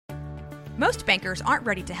Most bankers aren't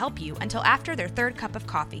ready to help you until after their third cup of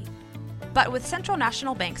coffee. But with Central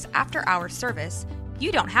National Bank's after-hours service,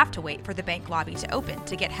 you don't have to wait for the bank lobby to open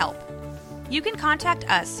to get help. You can contact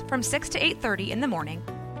us from 6 to 8:30 in the morning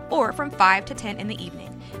or from 5 to 10 in the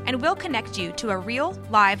evening, and we'll connect you to a real,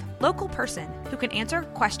 live, local person who can answer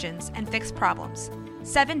questions and fix problems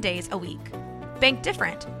 7 days a week. Bank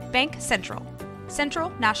different. Bank Central. Central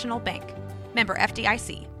National Bank. Member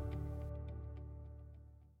FDIC.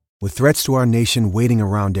 With threats to our nation waiting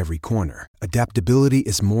around every corner, adaptability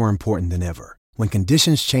is more important than ever. When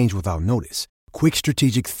conditions change without notice, quick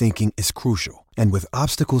strategic thinking is crucial. And with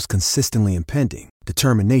obstacles consistently impending,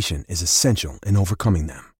 determination is essential in overcoming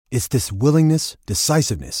them. It's this willingness,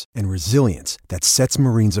 decisiveness, and resilience that sets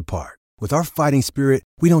Marines apart. With our fighting spirit,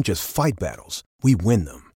 we don't just fight battles, we win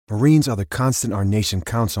them. Marines are the constant our nation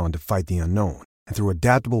counts on to fight the unknown. And through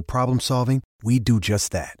adaptable problem solving, we do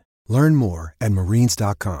just that. Learn more at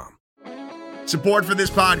marines.com. Support for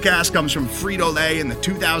this podcast comes from Frito-Lay and the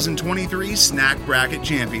 2023 Snack Bracket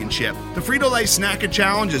Championship. The Frito-Lay Snack-It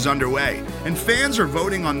Challenge is underway, and fans are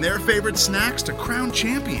voting on their favorite snacks to crown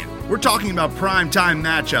champion. We're talking about prime-time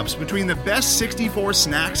matchups between the best 64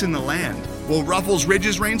 snacks in the land. Will Ruffles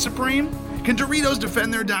Ridges reign supreme? Can Doritos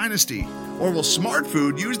defend their dynasty? Or will Smart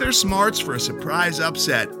Food use their smarts for a surprise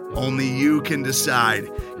upset? Only you can decide.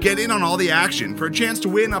 Get in on all the action for a chance to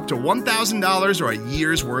win up to $1,000 or a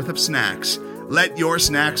year's worth of snacks. Let your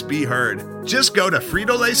snacks be heard. Just go to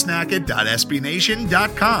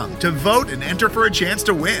fritolaysnacket.sbnation.com to vote and enter for a chance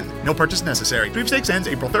to win. No purchase necessary. Sweepstakes ends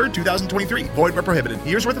April 3rd, 2023. Void where prohibited.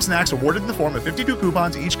 Year's worth of snacks awarded in the form of 52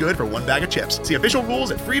 coupons, each good for one bag of chips. See official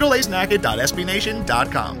rules at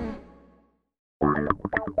fritolaysnacket.sbnation.com.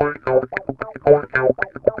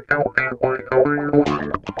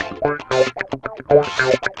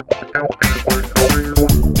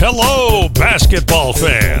 Hello, basketball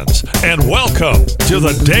fans, and welcome to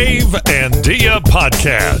the Dave and Dia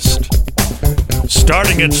podcast.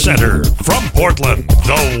 Starting at center from Portland,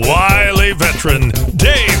 the wily veteran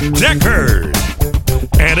Dave Deckard.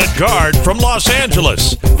 And at guard from Los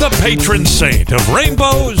Angeles, the patron saint of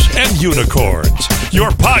rainbows and unicorns, your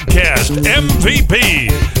podcast MVP,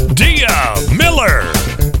 Dia Miller.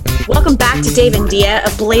 Welcome back to Dave and Dia,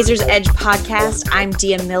 a Blazers Edge podcast. I'm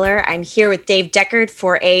Dia Miller. I'm here with Dave Deckard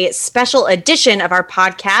for a special edition of our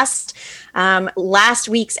podcast. This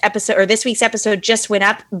week's episode just went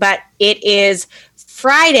up, but it is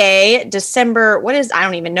Friday, I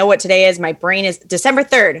don't even know what today is. My brain is December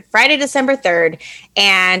 3rd, Friday, December 3rd.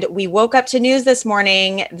 And we woke up to news this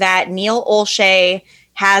morning that Neil Olshey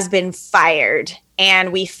has been fired.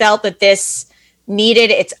 And we felt that this needed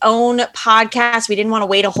its own podcast. We didn't want to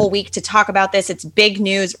wait a whole week to talk about this. It's big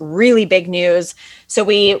news, really big news. So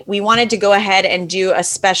we wanted to go ahead and do a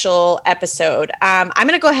special episode. I'm going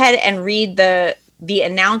to go ahead and read the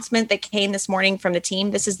announcement that came this morning from the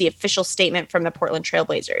team. This is the official statement from the Portland Trail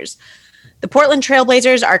Blazers. The Portland Trail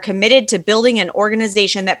Blazers are committed to building an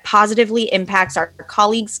organization that positively impacts our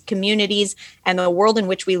colleagues, communities, and the world in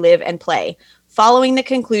which we live and play. Following the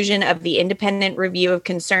conclusion of the independent review of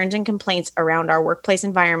concerns and complaints around our workplace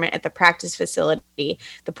environment at the practice facility,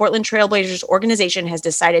 the Portland Trail Blazers organization has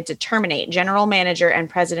decided to terminate General Manager and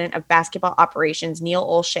President of Basketball Operations Neil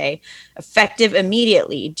Olshey, effective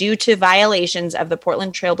immediately due to violations of the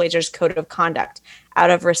Portland Trail Blazers Code of Conduct. Out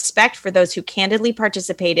of respect for those who candidly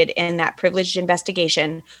participated in that privileged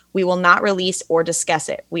investigation, we will not release or discuss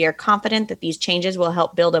it. We are confident that these changes will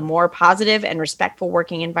help build a more positive and respectful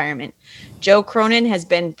working environment. Joe Cronin has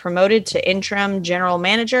been promoted to interim general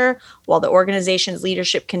manager while the organization's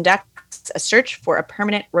leadership conducts a search for a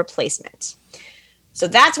permanent replacement. So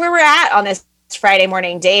that's where we're at on this Friday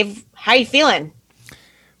morning. Dave, how are you feeling?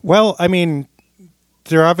 Well, I mean,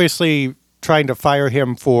 they're obviously trying to fire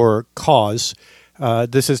him for cause.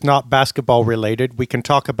 This is not basketball related. We can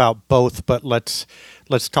talk about both, but let's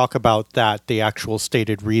talk about that, the actual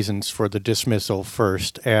stated reasons for the dismissal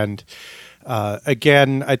first. And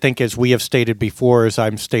again, I think as we have stated before, as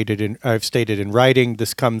I've stated in writing,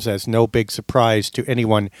 this comes as no big surprise to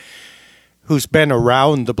anyone who's been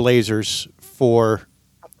around the Blazers for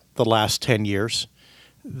the last 10 years,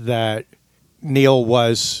 that Neil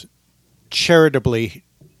was charitably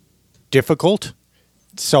difficult,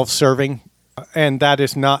 self-serving, and that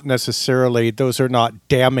is not necessarily, those are not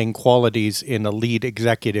damning qualities in a lead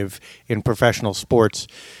executive in professional sports,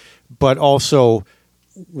 but also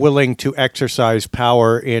willing to exercise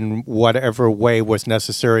power in whatever way was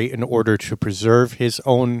necessary in order to preserve his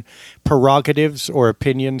own prerogatives or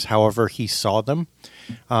opinions, however he saw them,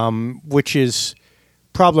 which is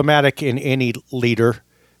problematic in any leader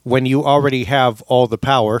when you already have all the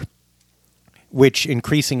power. which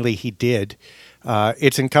increasingly he did,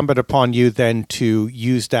 it's incumbent upon you then to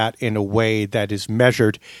use that in a way that is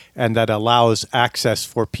measured and that allows access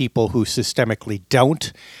for people who systemically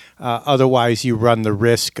don't. Otherwise, you run the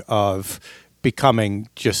risk of becoming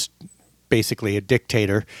just basically a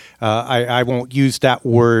dictator. I won't use that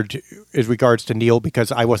word as regards to Neil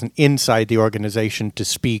because I wasn't inside the organization to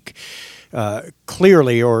speak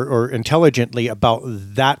clearly or intelligently about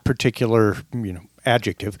that particular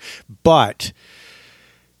adjective. But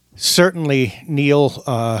certainly Neil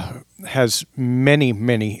has many,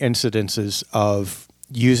 many incidences of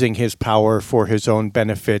using his power for his own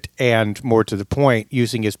benefit and, more to the point,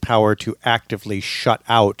 using his power to actively shut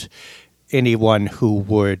out anyone who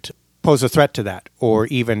would pose a threat to that or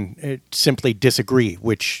even simply disagree,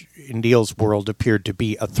 which in Neil's world appeared to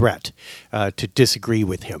be a threat to disagree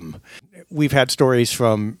with him. We've had stories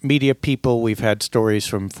from media people. We've had stories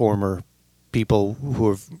from former people who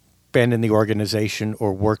have been in the organization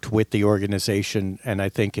or worked with the organization, and I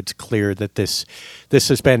think it's clear that this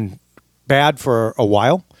has been bad for a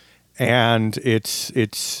while, and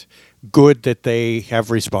it's good that they have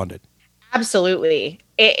responded. Absolutely.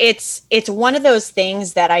 It's one of those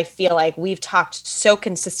things that I feel like we've talked so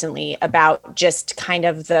consistently about, just kind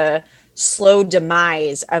of the slow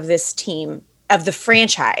demise of this team, of the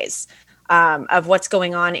franchise, of what's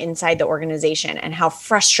going on inside the organization and how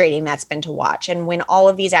frustrating that's been to watch. And when all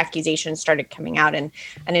of these accusations started coming out and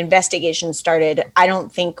an investigation started,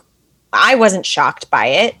 I wasn't shocked by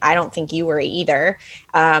it. I don't think you were either.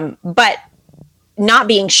 But not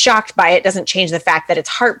being shocked by it doesn't change the fact that it's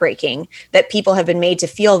heartbreaking that people have been made to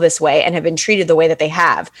feel this way and have been treated the way that they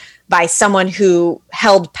have by someone who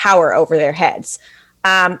held power over their heads.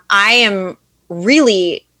 I am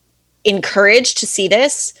really encouraged to see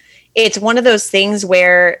this. It's one of those things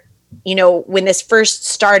where, when this first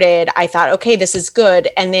started, I thought, okay, this is good.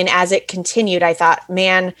 And then as it continued, I thought,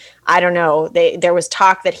 man, I don't know. There was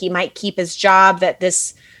talk that he might keep his job,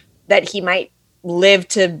 that he might live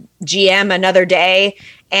to GM another day.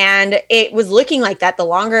 And it was looking like that. The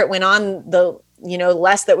longer it went on, the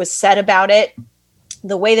less that was said about it.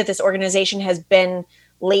 The way that this organization has been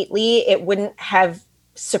lately, it wouldn't have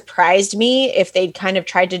surprised me if they'd kind of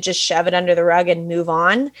tried to just shove it under the rug and move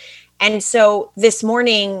on. And so this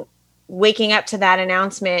morning, waking up to that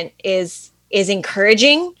announcement is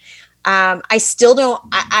encouraging. I still don't,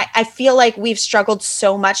 I feel like we've struggled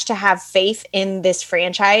so much to have faith in this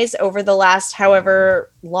franchise over the last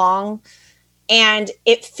however long. And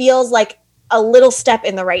it feels like a little step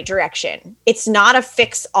in the right direction. It's not a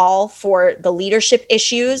fix all for the leadership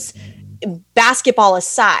issues, basketball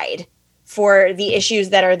aside. For the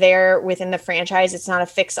issues that are there within the franchise, it's not a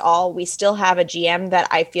fix all. We still have a GM that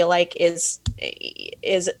I feel like is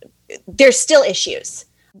there's still issues.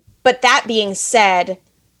 But that being said,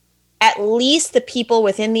 at least the people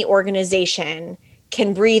within the organization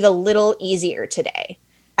can breathe a little easier today.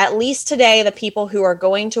 At least today, the people who are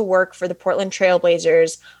going to work for the Portland Trail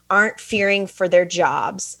Blazers aren't fearing for their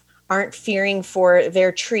jobs, aren't fearing for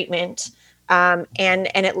their treatment. And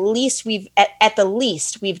at least at the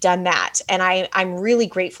least we've done that. And I'm really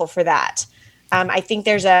grateful for that. I think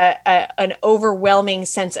there's an overwhelming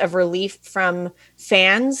sense of relief from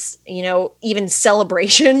fans, even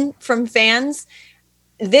celebration from fans.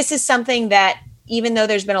 This is something that, even though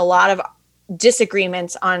there's been a lot of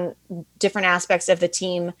disagreements on different aspects of the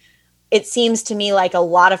team, it seems to me like a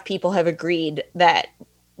lot of people have agreed that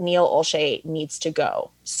Neil Olshey needs to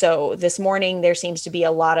go. So this morning, there seems to be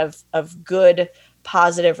a lot of good,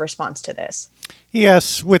 positive response to this.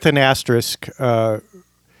 Yes, with an asterisk.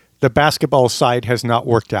 The basketball side has not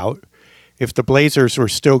worked out. If the Blazers were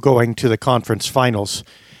still going to the conference finals,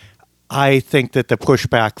 I think that the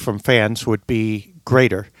pushback from fans would be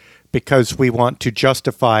greater because we want to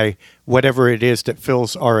justify whatever it is that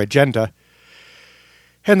fills our agenda.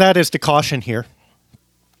 And that is the caution here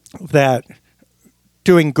that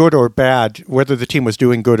doing good or bad, whether the team was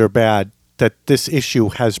doing good or bad, that this issue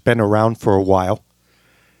has been around for a while.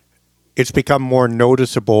 It's become more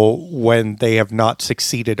noticeable when they have not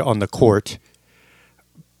succeeded on the court.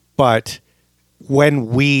 But when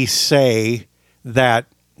we say that,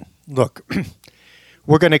 look,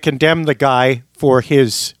 we're going to condemn the guy for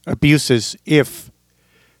his abuses if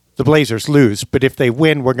the Blazers lose, but if they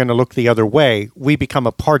win, we're going to look the other way, we become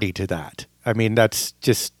a party to that. I mean, that's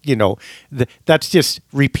just, that's just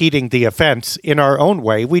repeating the offense in our own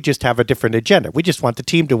way. We just have a different agenda. We just want the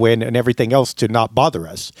team to win and everything else to not bother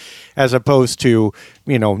us, as opposed to,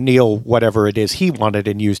 Neil, whatever it is he wanted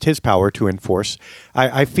and used his power to enforce.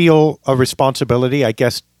 I feel a responsibility, I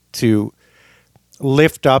guess, to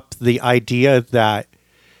lift up the idea that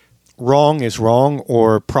wrong is wrong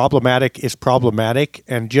or problematic is problematic.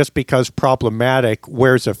 And just because problematic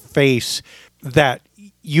wears a face that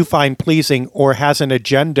you find pleasing or has an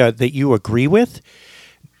agenda that you agree with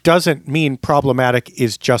doesn't mean problematic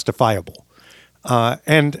is justifiable.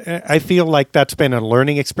 And I feel like that's been a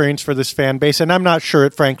learning experience for this fan base. And I'm not sure,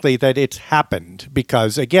 frankly, that it's happened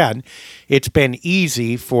because, again, it's been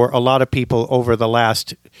easy for a lot of people over the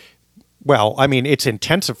last, well, I mean, it's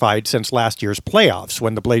intensified since last year's playoffs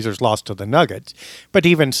when the Blazers lost to the Nuggets. But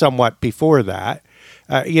even somewhat before that,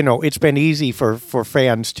 it's been easy for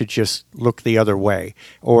fans to just look the other way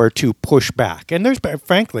or to push back. And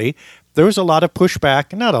frankly, there was a lot of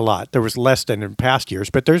pushback, not a lot, there was less than in past years,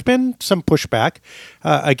 but there's been some pushback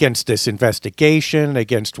against this investigation,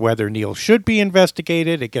 against whether Neil should be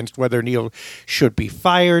investigated, against whether Neil should be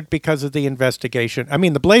fired because of the investigation. I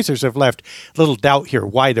mean, the Blazers have left little doubt here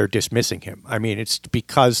why they're dismissing him. I mean, it's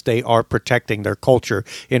because they are protecting their culture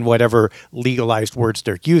in whatever legalized words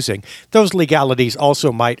they're using. Those legalities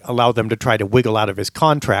also might allow them to try to wiggle out of his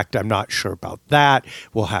contract. I'm not sure about that.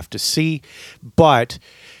 We'll have to see. But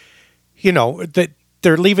that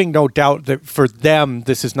they're leaving no doubt that for them,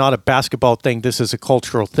 this is not a basketball thing. This is a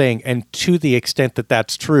cultural thing. And to the extent that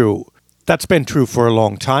that's true, that's been true for a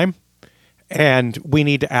long time. And we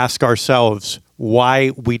need to ask ourselves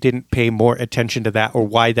why we didn't pay more attention to that or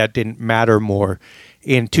why that didn't matter more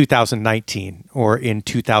in 2019 or in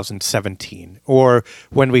 2017 or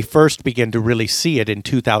when we first began to really see it in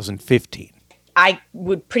 2015. I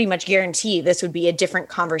would pretty much guarantee this would be a different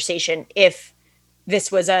conversation if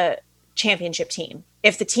this was a championship team.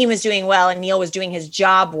 If the team was doing well and Neil was doing his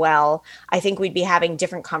job well, I think we'd be having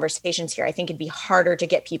different conversations here. I think it'd be harder to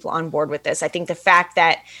get people on board with this. I think the fact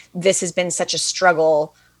that this has been such a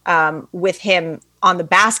struggle with him on the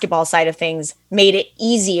basketball side of things made it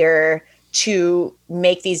easier to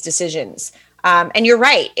make these decisions. And you're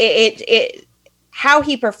right. How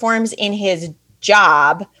he performs in his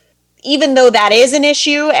job, even though that is an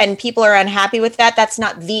issue and people are unhappy with that, that's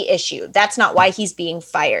not the issue. That's not why he's being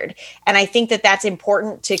fired. And I think that that's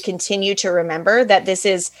important to continue to remember that this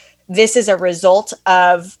is a result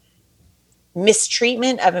of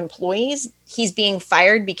mistreatment of employees. He's being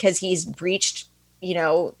fired because he's breached,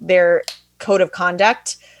 their code of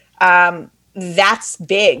conduct. That's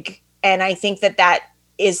big. And I think that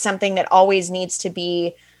is something that always needs to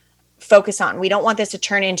be focus on. We don't want this to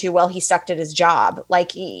turn into, well, he sucked at his job.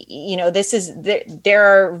 Like, there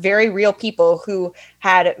are very real people who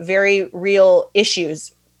had very real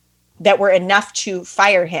issues that were enough to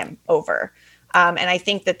fire him over. And I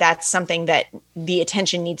think that that's something that the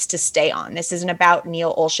attention needs to stay on. This isn't about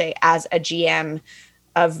Neil Olshey as a GM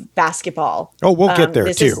of basketball. Oh, we'll get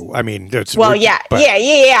there too. I mean, that's well, yeah.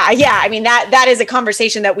 I mean, that is a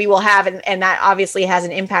conversation that we will have, and that obviously has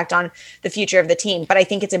an impact on the future of the team. But I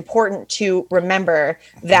think it's important to remember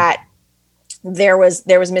that there was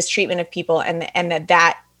mistreatment of people, and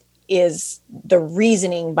that is the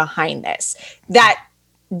reasoning behind this. That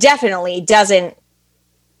definitely doesn't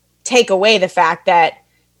take away the fact that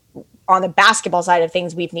on the basketball side of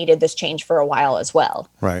things, we've needed this change for a while as well.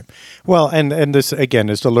 Right. Well, and this, again,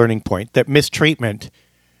 is the learning point, that mistreatment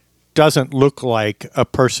doesn't look like a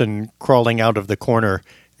person crawling out of the corner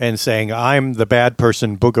and saying, I'm the bad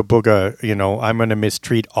person, booga booga, I'm going to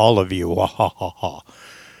mistreat all of you. Ha, ha, ha,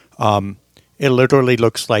 ha. It literally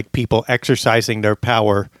looks like people exercising their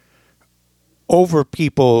power over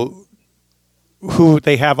people who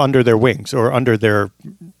they have under their wings or under their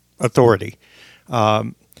authority.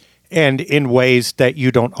 And in ways that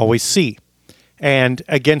you don't always see, and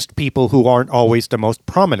against people who aren't always the most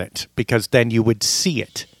prominent, because then you would see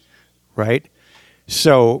it, right?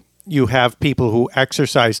 So you have people who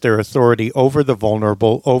exercise their authority over the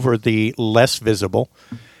vulnerable, over the less visible,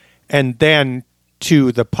 and then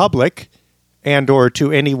to the public and or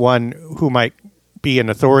to anyone who might be an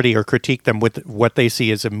authority or critique them with what they see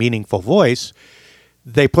as a meaningful voice,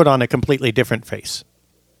 they put on a completely different face.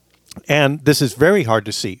 And this is very hard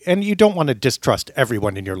to see. And you don't want to distrust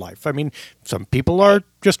everyone in your life. I mean, some people are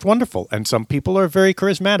just wonderful, and some people are very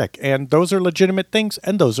charismatic, and those are legitimate things,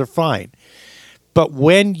 and those are fine. But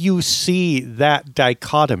when you see that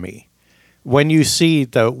dichotomy, when you see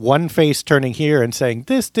the one face turning here and saying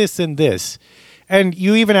this, and this, and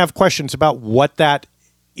you even have questions about what that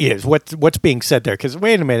is, what's being said there. Because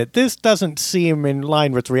wait a minute, this doesn't seem in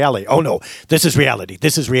line with reality. Oh no, this is reality.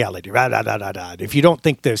 This is reality. Rah, rah, rah, rah, rah. If you don't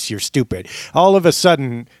think this, you're stupid. All of a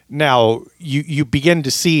sudden, now you begin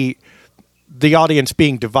to see the audience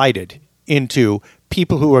being divided into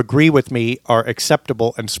people who agree with me are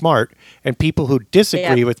acceptable and smart, and people who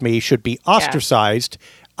disagree with me should be ostracized,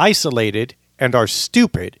 isolated, and are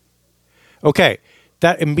stupid. Okay,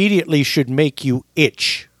 that immediately should make you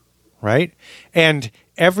itch, right? And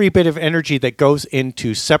every bit of energy that goes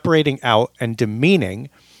into separating out and demeaning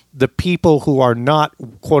the people who are not,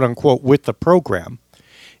 quote unquote, with the program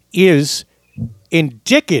is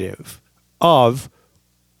indicative of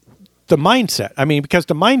the mindset. I mean, because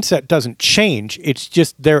the mindset doesn't change. It's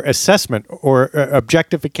just their assessment or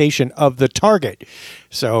objectification of the target.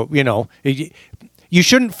 So, you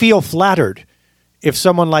shouldn't feel flattered if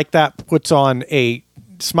someone like that puts on a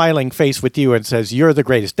smiling face with you and says, you're the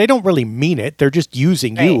greatest. They don't really mean it. They're just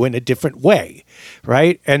using you in a different way,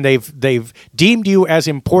 right? And they've deemed you as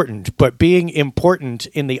important, but being important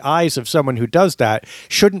in the eyes of someone who does that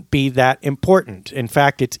shouldn't be that important. In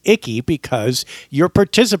fact, it's icky because you're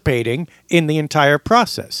participating in the entire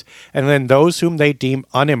process. And then those whom they deem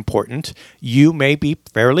unimportant, you may be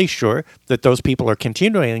fairly sure that those people are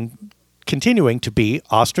continuing to be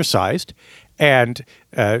ostracized and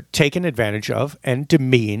taken advantage of and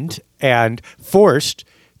demeaned and forced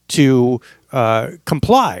to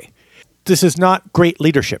comply. This is not great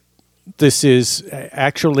leadership. This is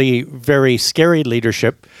actually very scary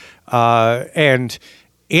leadership. And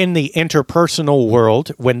in the interpersonal world,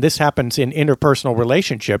 when this happens in interpersonal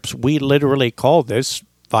relationships, we literally call this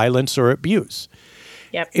violence or abuse.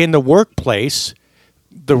 Yep. In the workplace,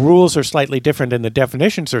 the rules are slightly different and the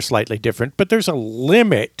definitions are slightly different, but there's a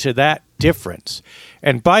limit to that difference.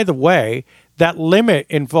 And by the way, that limit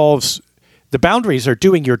involves the boundaries are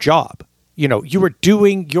doing your job. You are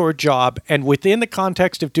doing your job, and within the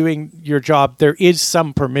context of doing your job, there is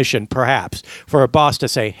some permission, perhaps, for a boss to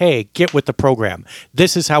say, hey, get with the program.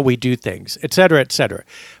 This is how we do things, et cetera, et cetera.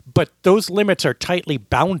 But those limits are tightly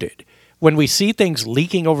bounded. When we see things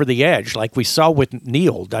leaking over the edge, like we saw with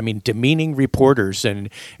Neil, I mean, demeaning reporters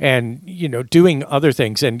and doing other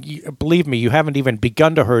things. And believe me, you haven't even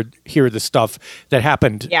begun to hear the stuff that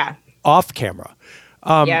happened off camera.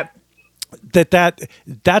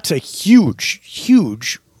 That's a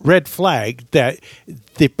huge red flag that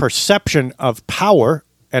the perception of power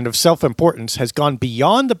and of self-importance has gone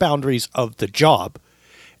beyond the boundaries of the job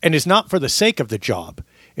and is not for the sake of the job.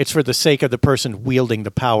 It's for the sake of the person wielding the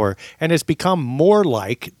power and has become more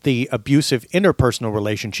like the abusive interpersonal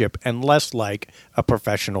relationship and less like a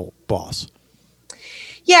professional boss.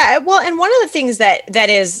 Yeah, well, and one of the things that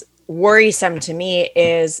is worrisome to me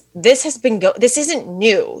is this isn't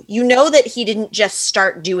new. That he didn't just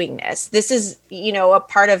start doing this. This is, a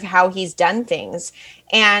part of how he's done things.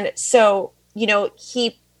 And so,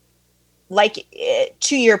 he, like,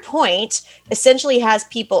 to your point, essentially has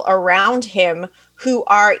people around him who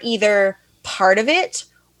are either part of it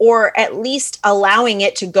or at least allowing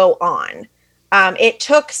it to go on. It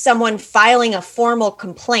took someone filing a formal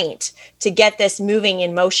complaint to get this moving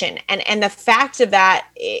in motion. And the fact of that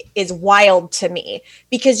is wild to me,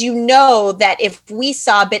 because that if we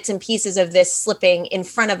saw bits and pieces of this slipping in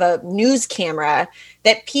front of a news camera,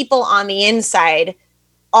 that people on the inside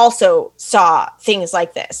also saw things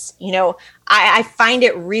like this. I find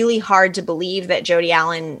it really hard to believe that Jody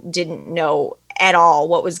Allen didn't know at all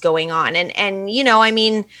what was going on. And we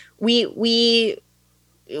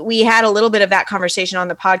had a little bit of that conversation on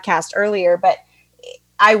the podcast earlier, but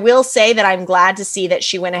I will say that I'm glad to see that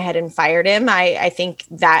she went ahead and fired him. I think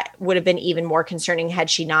that would have been even more concerning had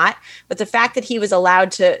she not. But the fact that he was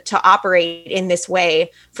allowed to operate in this way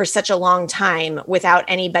for such a long time without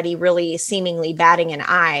anybody really seemingly batting an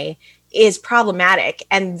eye is problematic.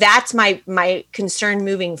 And that's my concern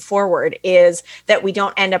moving forward, is that we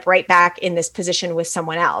don't end up right back in this position with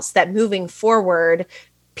someone else, that moving forward,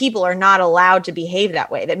 people are not allowed to behave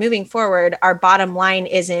that way, that moving forward, our bottom line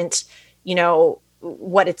isn't,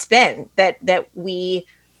 what it's been, that we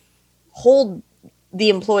hold the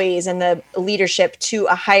employees and the leadership to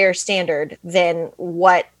a higher standard than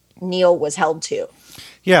what Neil was held to.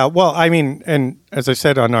 Yeah, well, I mean, and as I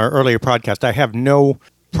said on our earlier podcast, I have no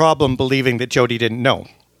problem believing that Jody didn't know,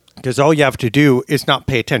 because all you have to do is not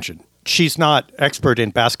pay attention. She's not expert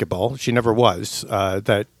in basketball. She never was.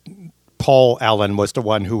 That Paul Allen was the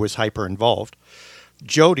one who was hyper involved.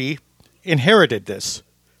 Jody inherited this.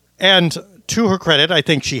 And to her credit, I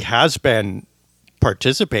think she has been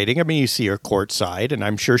participating. I mean, you see her courtside, and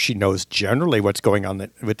I'm sure she knows generally what's going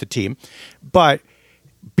on with the team. But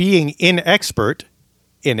being inexpert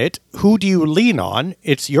in it, who do you lean on?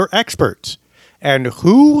 It's your experts. And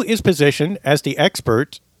who is positioned as the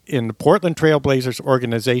expert in the Portland Trailblazers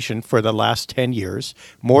organization for the last 10 years,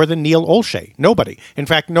 more than Neil Olshey. Nobody. In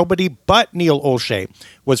fact, nobody but Neil Olshey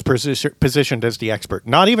was positioned as the expert.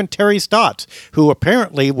 Not even Terry Stotts, who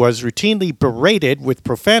apparently was routinely berated with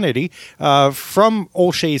profanity from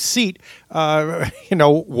Olshey's seat,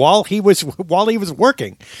 while he was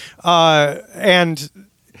working,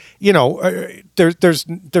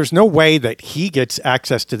 there's no way that he gets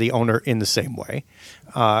access to the owner in the same way,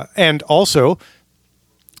 and also,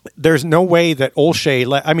 there's no way that Olshey.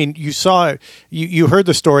 You heard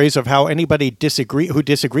the stories of how anybody who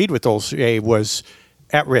disagreed with Olshey was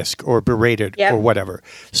at risk or berated or whatever.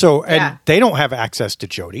 So, and they don't have access to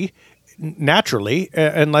Jody naturally,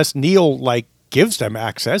 unless Neil gives them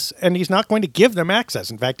access, and he's not going to give them access.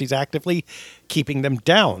 In fact, he's actively keeping them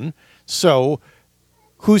down. So,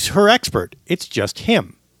 who's her expert? It's just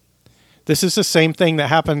him. This is the same thing that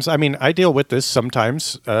happens. I mean, I deal with this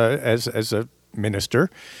sometimes as a minister,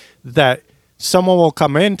 that someone will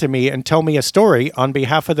come in to me and tell me a story on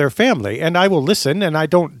behalf of their family, and I will listen, and I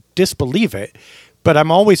don't disbelieve it, but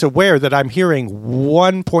I'm always aware that I'm hearing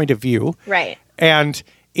one point of view. Right. And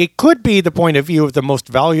it could be the point of view of the most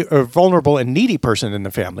vulnerable and needy person in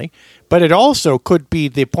the family, but it also could be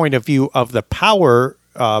the point of view of the power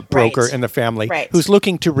broker in the family who's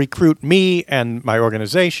looking to recruit me and my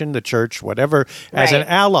organization, the church, whatever, as an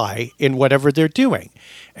ally in whatever they're doing.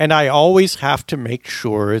 And I always have to make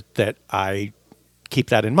sure that I keep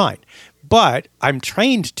that in mind. But I'm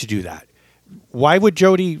trained to do that. Why would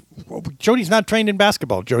Jody's not trained in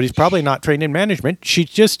basketball. Jody's probably not trained in management. She's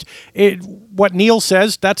just, what Neil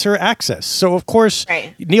says, that's her access. So, of course,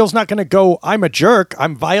 Neil's not going to go, I'm a jerk,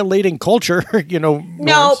 I'm violating culture, No,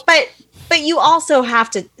 norms. But you also have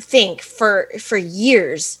to think for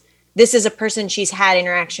years, this is a person she's had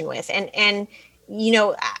interaction with. And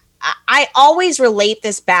I always relate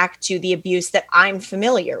this back to the abuse that I'm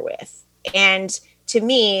familiar with. And to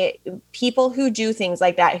me, people who do things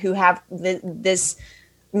like that, who have this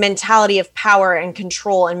mentality of power and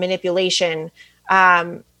control and manipulation,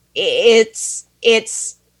 it's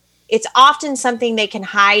often something they can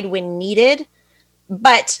hide when needed.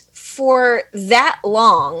 But for that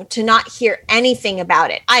long to not hear anything about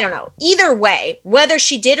it, I don't know. Either way, whether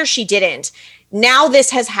she did or she didn't, now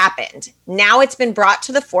this has happened. Now it's been brought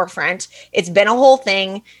to the forefront. It's been a whole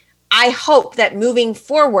thing. I hope that moving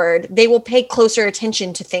forward, they will pay closer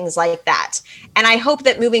attention to things like that. And I hope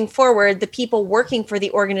that moving forward, the people working for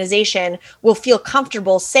the organization will feel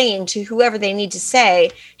comfortable saying to whoever they need to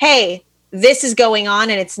say, hey, this is going on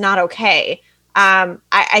and it's not okay.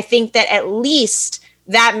 I think that at least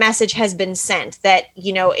that message has been sent, that,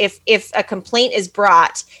 if a complaint is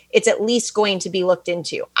brought, it's at least going to be looked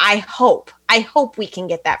into. I hope we can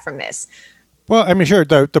get that from this. Well, I mean, sure,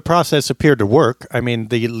 the process appeared to work. I mean,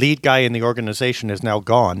 the lead guy in the organization is now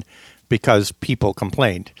gone because people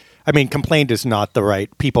complained. I mean, complained is not the right.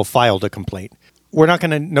 People filed a complaint. We're not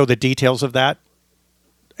going to know the details of that.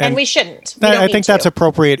 And we shouldn't. I think that's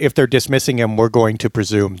appropriate. If they're dismissing him, we're going to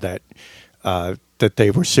presume that that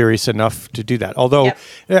they were serious enough to do that. Although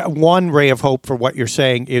one ray of hope for what you're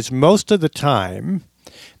saying is most of the time,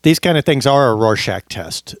 these kind of things are a Rorschach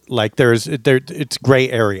test. Like it's gray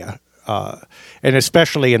area. And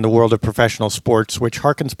especially in the world of professional sports, which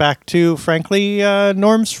harkens back to, frankly,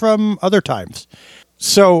 norms from other times.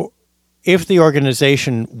 So if the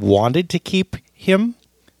organization wanted to keep him,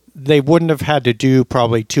 they wouldn't have had to do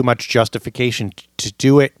probably too much justification to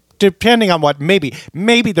do it, depending on what, maybe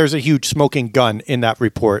there's a huge smoking gun in that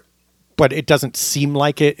report, but it doesn't seem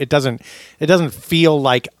like it. It doesn't feel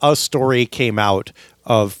like a story came out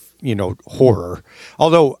of, horror.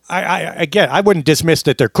 Although I wouldn't dismiss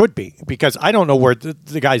that there could be, because I don't know where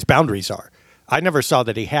the guy's boundaries are. I never saw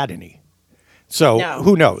that he had any. So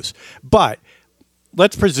Who knows? But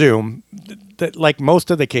let's presume that, like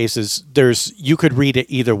most of the cases, you could read it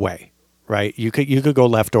either way. Right? You could go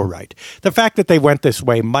left or right. The fact that they went this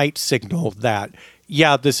way might signal that,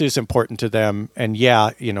 this is important to them, and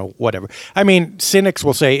whatever. I mean, cynics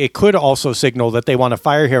will say it could also signal that they want to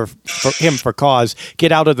fire him for cause,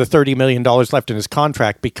 get out of the $30 million left in his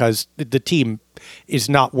contract because the team is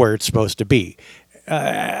not where it's supposed to be.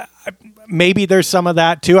 Maybe there's some of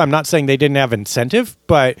that too. I'm not saying they didn't have incentive,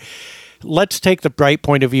 but let's take the bright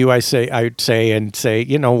point of view, I'd say,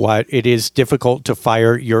 you know what? It is difficult to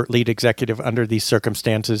fire your lead executive under these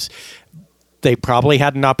circumstances. They probably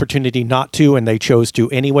had an opportunity not to, and they chose to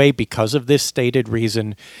anyway because of this stated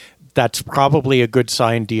reason. That's probably a good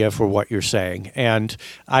sign, Dia, for what you're saying. And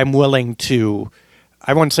I'm willing to,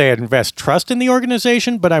 I wouldn't say I'd invest trust in the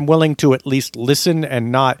organization, but I'm willing to at least listen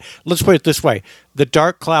and not, let's put it this way. The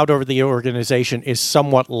dark cloud over the organization is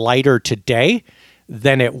somewhat lighter today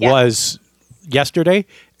than it was yesterday.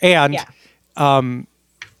 And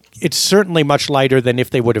it's certainly much lighter than if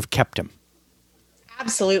they would have kept him.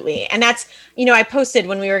 Absolutely. And that's, I posted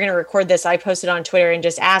when we were going to record this, I posted on Twitter and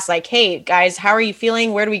just asked like, hey guys, how are you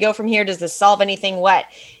feeling? Where do we go from here? Does this solve anything? What?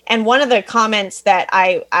 And one of the comments that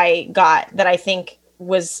I got that I think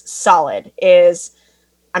was solid is,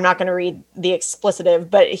 I'm not going to read the explicitive,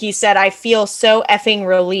 but he said, I feel so effing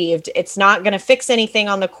relieved. It's not going to fix anything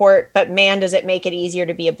on the court, but man, does it make it easier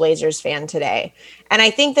to be a Blazers fan today. And I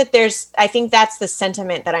think that I think that's the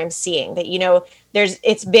sentiment that I'm seeing, that,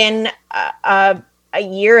 it's been a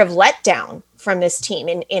year of letdown from this team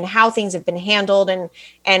in how things have been handled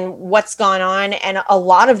and what's gone on. And a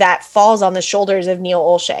lot of that falls on the shoulders of Neil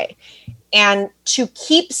Olshey. And to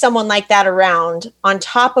keep someone like that around, on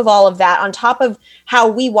top of all of that, on top of how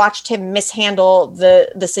we watched him mishandle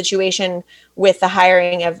the situation with the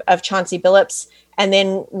hiring of Chauncey Billups, and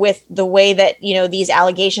then with the way that, these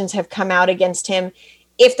allegations have come out against him,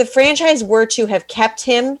 if the franchise were to have kept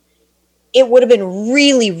him, it would have been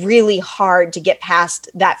really, really hard to get past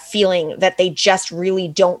that feeling that they just really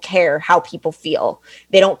don't care how people feel.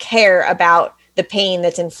 They don't care about the pain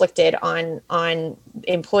that's inflicted on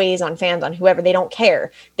employees, on fans, on whoever. They don't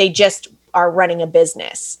care. They just are running a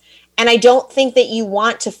business. And I don't think that you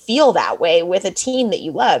want to feel that way with a team that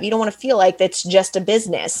you love. You don't want to feel like it's just a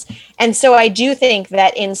business. And so I do think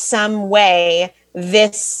that in some way,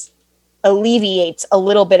 this alleviates a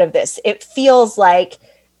little bit of this. It feels like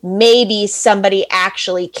maybe somebody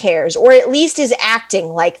actually cares, or at least is acting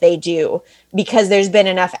like they do, because there's been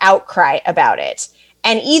enough outcry about it.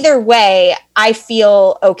 And either way, I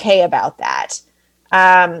feel okay about that.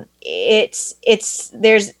 It's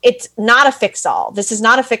not a fix-all. This is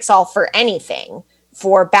not a fix-all for anything,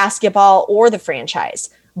 for basketball or the franchise,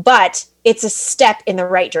 but it's a step in the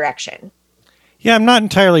right direction. Yeah, I'm not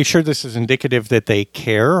entirely sure this is indicative that they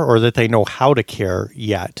care or that they know how to care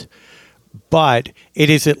yet, but it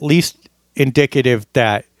is at least indicative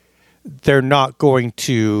that they're not going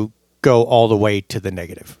to go all the way to the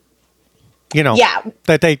negative.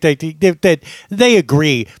 That they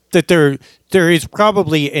agree that there is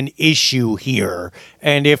probably an issue here,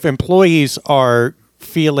 and if employees are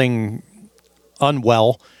feeling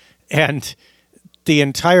unwell, and the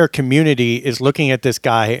entire community is looking at this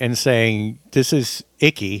guy and saying this is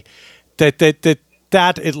icky, that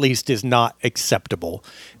at least is not acceptable.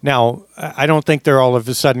 Now, I don't think they're all of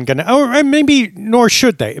a sudden going to, or maybe, nor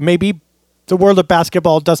should they. Maybe the world of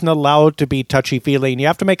basketball doesn't allow it to be touchy-feely, and you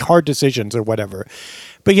have to make hard decisions or whatever.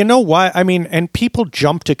 But you know what? I mean, and people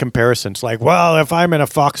jump to comparisons like, well, if I'm in a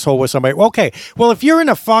foxhole with somebody, okay, well, if you're in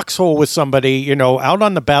a foxhole with somebody, out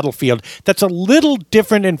on the battlefield, that's a little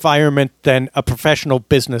different environment than a professional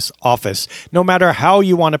business office, no matter how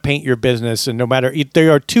you want to paint your business, and they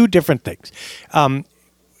are two different things.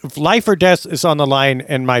 If life or death is on the line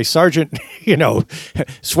and my sergeant,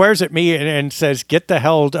 swears at me and says, get the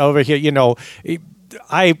hell over here,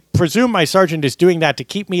 I presume my sergeant is doing that to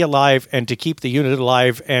keep me alive and to keep the unit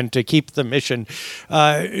alive and to keep the mission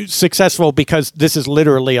successful, because this is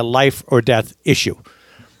literally a life or death issue.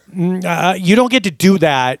 You don't get to do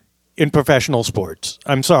that in professional sports.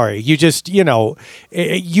 I'm sorry. You just,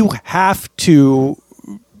 you have to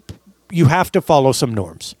follow some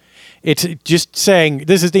norms. It's just saying,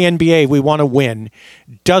 this is the NBA, we want to win,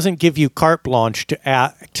 doesn't give you carte blanche to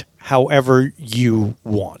act however you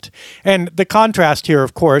want. And the contrast here,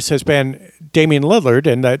 of course, has been Damian Lillard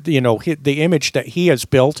and the image that he has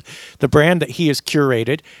built, the brand that he has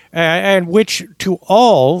curated, and which to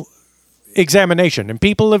all examination, and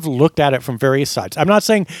people have looked at it from various sides. I'm not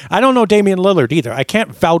saying, I don't know Damian Lillard either. I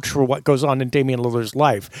can't vouch for what goes on in Damian Lillard's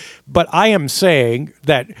life, but I am saying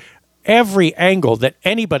that every angle that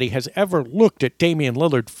anybody has ever looked at Damian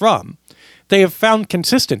Lillard from, they have found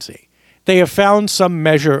consistency. They have found some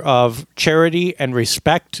measure of charity and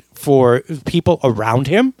respect for people around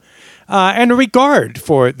him, and a regard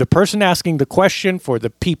for the person asking the question, for the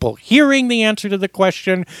people hearing the answer to the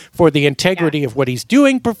question, for the integrity of what he's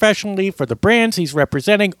doing professionally, for the brands he's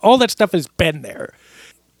representing. All that stuff has been there.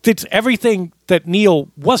 It's everything that Neil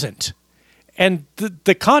wasn't. And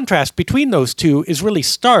the contrast between those two is really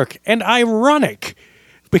stark and ironic,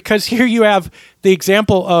 because here you have the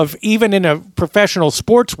example of, even in a professional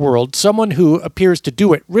sports world, someone who appears to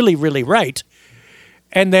do it really, really right,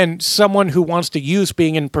 and then someone who wants to use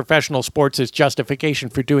being in professional sports as justification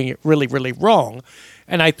for doing it really, really wrong.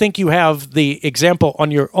 And I think you have the example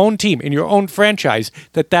on your own team, in your own franchise,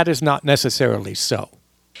 that is not necessarily so.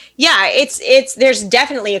 Yeah, it's there's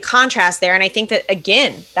definitely a contrast there, and I think that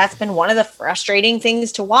again, that's been one of the frustrating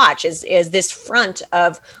things to watch is this front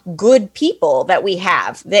of good people that we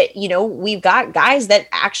have. That we've got guys that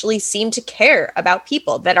actually seem to care about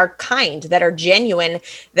people, that are kind, that are genuine,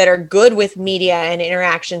 that are good with media and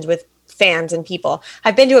interactions with fans and people.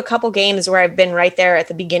 I've been to a couple games where I've been right there at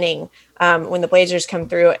the beginning when the Blazers come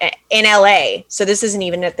through in LA. So this isn't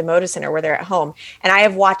even at the Moda Center where they're at home. And I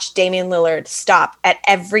have watched Damian Lillard stop at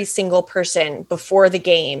every single person before the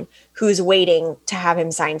game who's waiting to have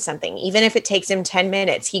him sign something. Even if it takes him 10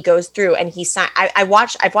 minutes, he goes through and he signs. I've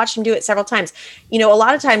watched him do it several times. A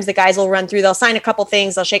lot of times the guys will run through, they'll sign a couple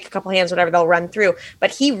things, they'll shake a couple hands, whatever, they'll run through.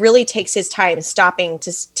 But he really takes his time stopping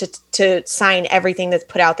to sign everything that's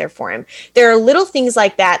put out there for him. There are little things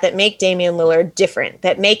like that make Damian Lillard different,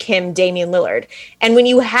 that make him Damian Lillard. And when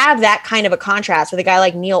you have that kind of a contrast with a guy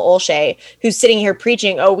like Neil Olshey, who's sitting here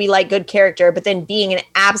preaching, oh, we like good character, but then being an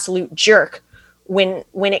absolute jerk when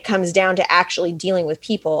it comes down to actually dealing with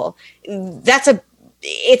people,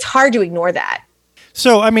 it's hard to ignore that.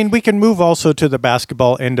 So, we can move also to the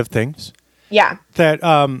basketball end of things. Yeah.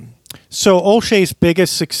 So Olshey's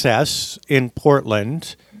biggest success in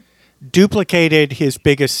Portland duplicated his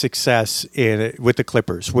biggest success with the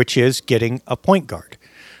Clippers, which is getting a point guard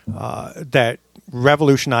that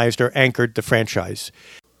revolutionized or anchored the franchise.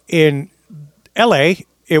 In LA,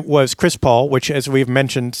 it was Chris Paul, which, as we've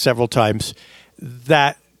mentioned several times,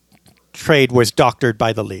 that trade was doctored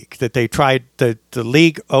by the league. That they tried, the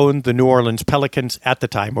league owned the New Orleans Pelicans at the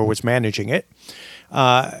time, or was managing it,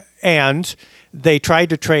 and they tried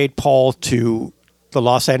to trade Paul to the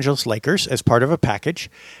Los Angeles Lakers as part of a package,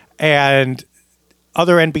 and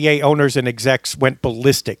other NBA owners and execs went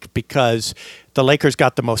ballistic because the Lakers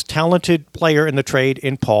got the most talented player in the trade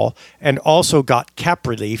in Paul and also got cap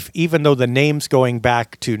relief. Even though the names going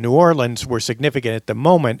back to New Orleans were significant at the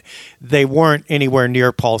moment, they weren't anywhere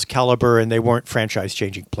near Paul's caliber and they weren't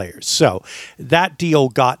franchise-changing players. So that deal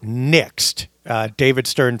got nixed. David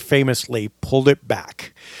Stern famously pulled it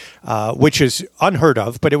back, which is unheard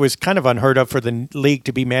of, but it was kind of unheard of for the league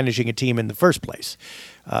to be managing a team in the first place.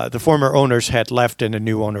 The former owners had left and a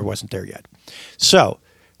new owner wasn't there yet. So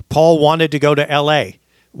Paul wanted to go to L.A.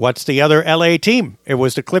 What's the other L.A. team? It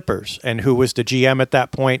was the Clippers. And who was the GM at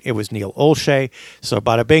that point? It was Neil Olshey. So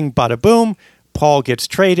bada bing, bada boom, Paul gets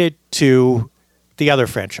traded to the other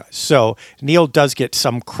franchise. So Neil does get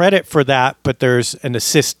some credit for that, but there's an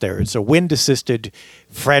assist there. It's a wind-assisted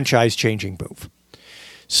franchise-changing move.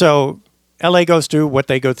 So L.A. goes through what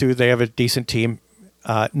they go through. They have a decent team.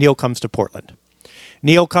 Neil comes to Portland.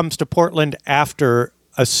 Neil comes to Portland after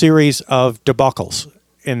a series of debacles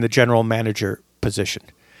in the general manager position.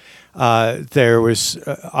 There was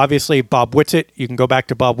obviously Bob Whitsitt. You can go back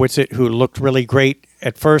to Bob Whitsitt, who looked really great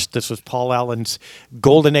at first. This was Paul Allen's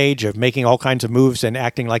golden age of making all kinds of moves and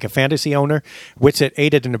acting like a fantasy owner. Whitsitt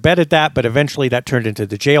aided and abetted that, but eventually that turned into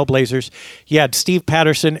the Jailblazers. You had Steve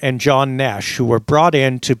Patterson and John Nash, who were brought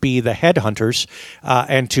in to be the headhunters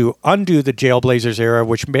and to undo the Jailblazers era,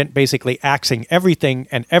 which meant basically axing everything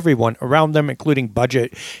and everyone around them, including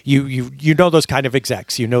budget. You know those kind of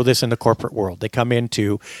execs. You know this in the corporate world. They come in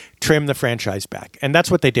to trim the franchise back. And that's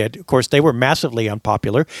what they did. Of course, they were massively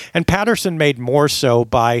unpopular. And Patterson made more so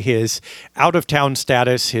by his out-of-town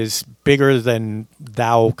status, his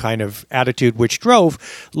bigger-than-thou kind of attitude, which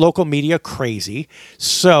drove local media crazy.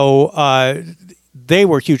 So they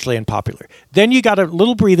were hugely unpopular. Then you got a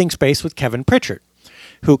little breathing space with Kevin Pritchard,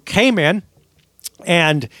 who came in,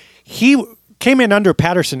 and he came in under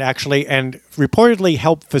Patterson, actually, and reportedly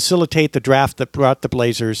helped facilitate the draft that brought the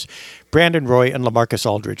Blazers Brandon Roy and LaMarcus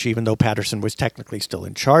Aldridge, even though Patterson was technically still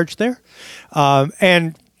in charge there.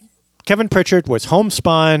 And Kevin Pritchard was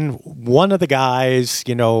homespun, one of the guys,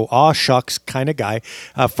 aw shucks kind of guy.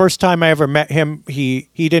 First time I ever met him, he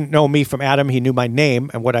didn't know me from Adam. He knew my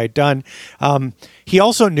name and what I'd done. He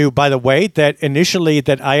also knew, by the way, that initially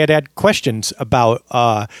that I had questions about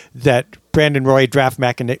that Brandon Roy draft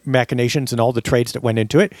machinations and all the trades that went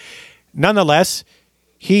into it. Nonetheless,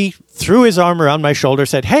 he threw his arm around my shoulder,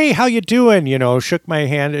 said, "Hey, how you doing?" Shook my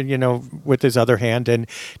hand, and with his other hand, and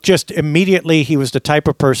just immediately he was the type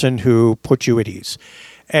of person who put you at ease.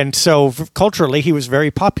 And so culturally, he was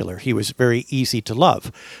very popular. He was very easy to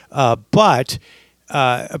love, but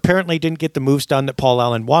apparently didn't get the moves done that Paul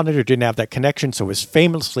Allen wanted, or didn't have that connection, so was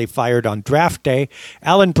famously fired on draft day.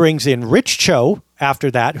 Allen brings in Rich Cho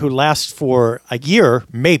after that, who lasts for a year,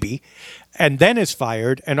 maybe, and then is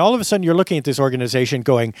fired. And all of a sudden you're looking at this organization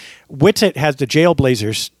going, Whitsitt has the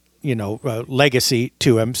Jailblazers legacy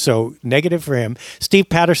to him. So negative for him. Steve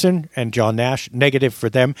Patterson and John Nash, negative for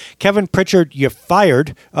them. Kevin Pritchard, you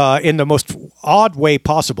fired in the most odd way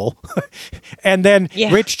possible. And then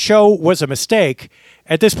Rich Cho was a mistake.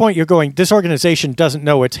 At this point, you're going, this organization doesn't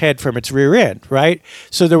know its head from its rear end, right?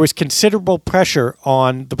 So there was considerable pressure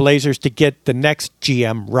on the Blazers to get the next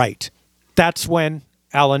GM right. That's when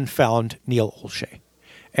Allen found Neil Olshey.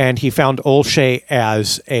 And he found Olshey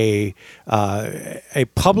as a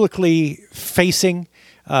publicly facing,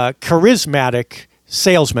 charismatic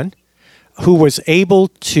salesman who was able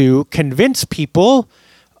to convince people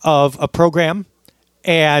of a program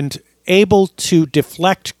and able to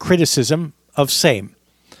deflect criticism of same.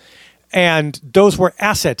 And those were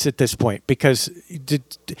assets at this point because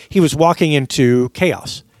he was walking into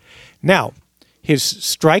chaos. Now, his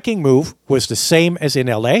striking move was the same as in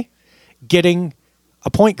LA, getting a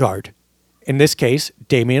point guard, in this case,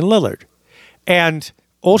 Damian Lillard. And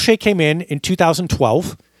Olshey came in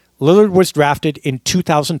 2012. Lillard was drafted in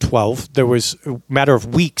 2012. There was a matter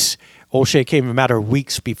of weeks. Olshey came a matter of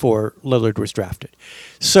weeks before Lillard was drafted.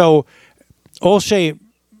 So Olshey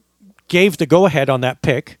gave the go-ahead on that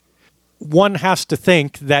pick. One has to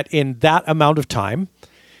think that in that amount of time,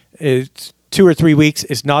 2 or 3 weeks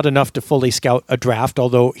is not enough to fully scout a draft,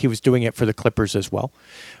 although he was doing it for the Clippers as well.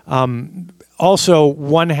 Also,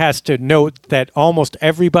 one has to note that almost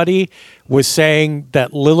everybody was saying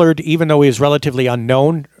that Lillard, even though he is relatively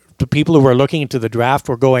unknown, the people who were looking into the draft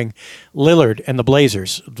were going, Lillard and the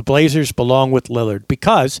Blazers. The Blazers belong with Lillard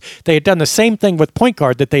because they had done the same thing with point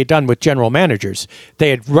guard that they had done with general managers.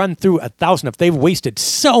 They had run through 1,000. They've wasted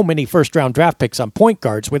so many first-round draft picks on point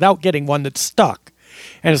guards without getting one that's stuck.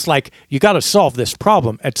 And it's like, you got to solve this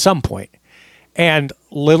problem at some point. And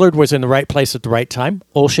Lillard was in the right place at the right time.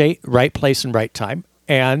 Olshey, right place and right time.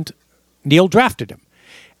 And Neil drafted him.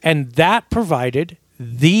 And that provided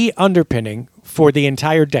the underpinning for the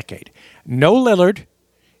entire decade. No Lillard.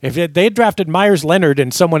 If they had drafted Myers Leonard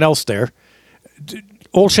and someone else there,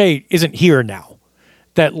 Olshey isn't here now.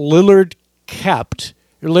 That Lillard kept.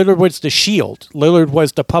 Lillard was the shield. Lillard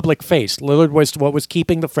was the public face. Lillard was what was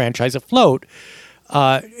keeping the franchise afloat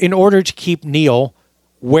in order to keep Neil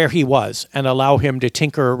where he was and allow him to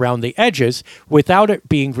tinker around the edges without it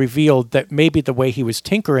being revealed that maybe the way he was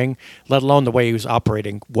tinkering, let alone the way he was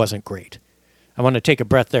operating, wasn't great. I want to take a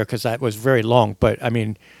breath there because that was very long, but I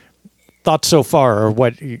mean, thoughts so far or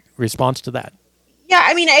what response to that? Yeah,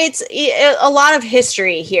 I mean, it's a lot of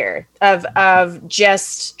history here of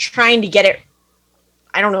just trying to get it.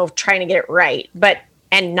 I don't know if trying to get it right,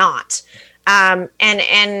 and not.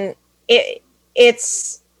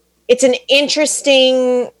 It's an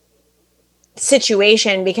interesting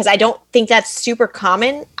situation because I don't think that's super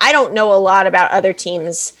common. I don't know a lot about other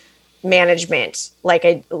teams' management like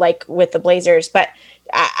with the Blazers, but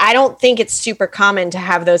I don't think it's super common to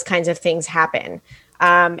have those kinds of things happen.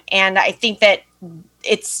 And I think that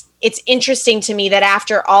it's interesting to me that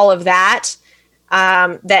after all of that,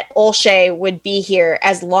 that Olshey would be here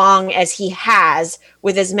as long as he has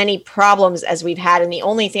with as many problems as we've had. And the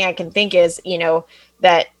only thing I can think is,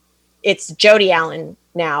 that it's Jody Allen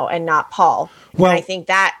now and not Paul. Well, and I think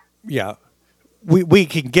that... Yeah, we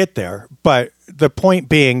can get there. But the point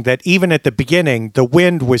being that even at the beginning, the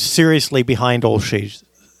wind was seriously behind Olshey's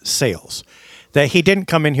sails. That he didn't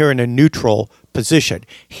come in here in a neutral position.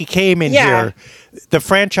 He came in here, the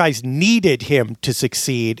franchise needed him to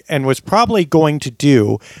succeed and was probably going to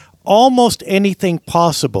do almost anything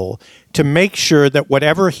possible to make sure that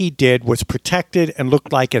whatever he did was protected and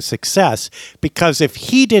looked like a success, because if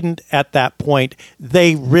he didn't at that point,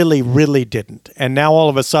 they really, really didn't. And now all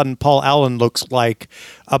of a sudden, Paul Allen looks like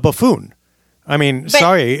a buffoon. I mean, that's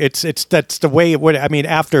the way it would. I mean,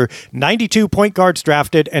 after 92 point guards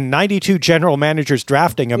drafted and 92 general managers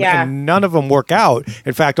drafting him, and none of them work out.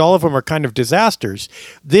 In fact, all of them are kind of disasters.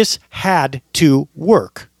 This had to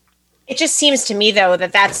work. It just seems to me, though,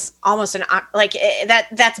 that that's almost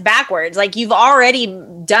that's backwards. Like, you've already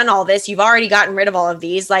done all this. You've already gotten rid of all of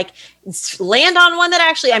these. Like, land on one that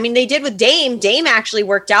actually, I mean, they did with Dame. Dame actually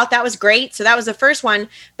worked out. That was great. So that was the first one.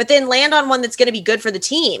 But then land on one that's going to be good for the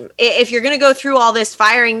team. If you're going to go through all this,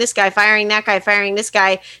 firing this guy, firing that guy, firing this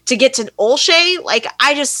guy to get to Olshey, like,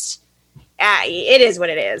 I just, it is what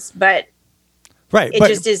it is. But it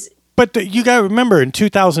just is. But you got to remember, in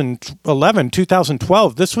 2011,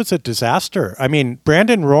 2012, this was a disaster. I mean,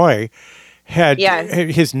 Brandon Roy had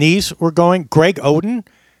his knees were going. Greg Oden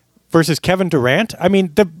versus Kevin Durant. I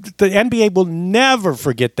mean, the NBA will never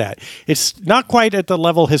forget that. It's not quite at the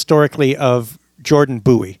level historically of Jordan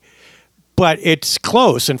Bowie, but it's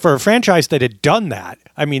close. And for a franchise that had done that,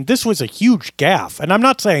 I mean, this was a huge gaffe. And I'm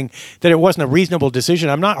not saying that it wasn't a reasonable decision.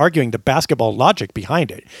 I'm not arguing the basketball logic behind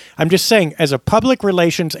it. I'm just saying, as a public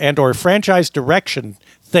relations and or franchise direction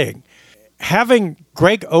thing, having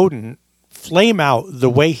Greg Oden flame out the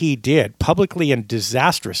way he did, publicly and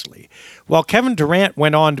disastrously, while Kevin Durant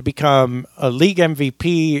went on to become a league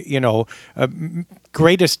MVP,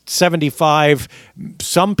 greatest 75,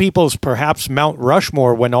 some people's perhaps Mount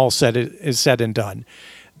Rushmore when all is said and done.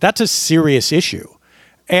 That's a serious issue.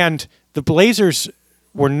 And the Blazers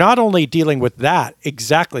were not only dealing with that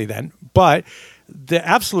exactly then, but the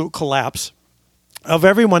absolute collapse of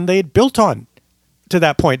everyone they had built on to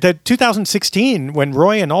that point. That 2016, when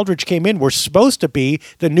Roy and Aldridge came in, were supposed to be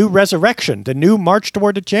the new resurrection, the new march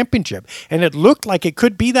toward a championship. And it looked like it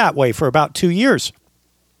could be that way for about 2 years.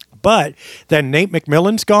 But then Nate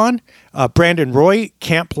McMillan's gone. Brandon Roy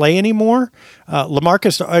can't play anymore.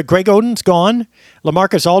 Greg Oden's gone.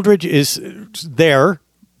 LaMarcus Aldridge is there,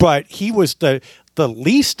 but he was the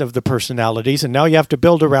least of the personalities, and now you have to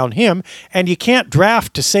build around him, and you can't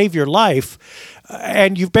draft to save your life,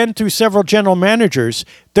 and you've been through several general managers.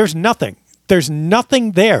 There's nothing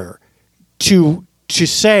there to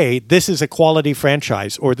say this is a quality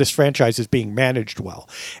franchise or this franchise is being managed well.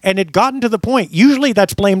 And it gotten to the point, usually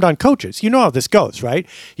that's blamed on coaches. You know how this goes, right?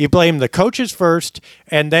 You blame the coaches first,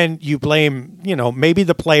 and then you blame, maybe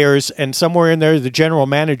the players, and somewhere in there, the general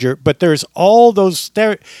manager. But there's all those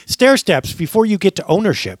stair steps before you get to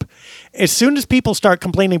ownership. As soon as people start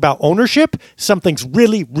complaining about ownership, something's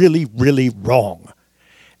really, really, really wrong.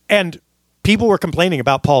 And people were complaining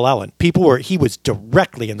about Paul Allen. He was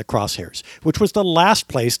directly in the crosshairs, which was the last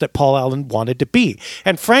place that Paul Allen wanted to be.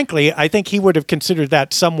 And frankly, I think he would have considered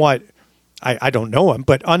that somewhat, I don't know him,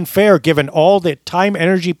 but unfair given all the time,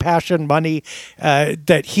 energy, passion, money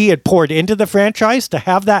that he had poured into the franchise to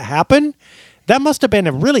have that happen. That must have been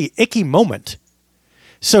a really icky moment.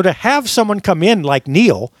 So to have someone come in like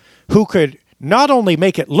Neil, who could not only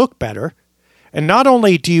make it look better, and not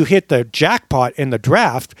only do you hit the jackpot in the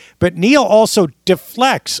draft, but Neil also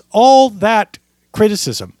deflects all that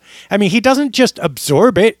criticism. I mean, he doesn't just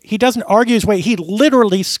absorb it. He doesn't argue his way. He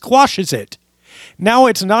literally squashes it. Now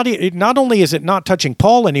it's not only is it not touching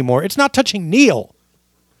Paul anymore, it's not touching Neil,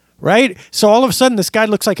 right? So all of a sudden, this guy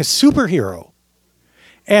looks like a superhero.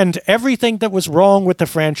 And everything that was wrong with the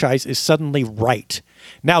franchise is suddenly right.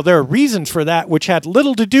 Now, there are reasons for that which had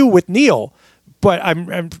little to do with Neil, but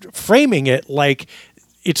I'm framing it like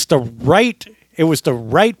it was the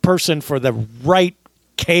right person for the right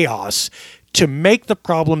chaos to make the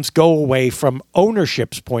problems go away from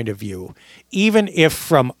ownership's point of view, even if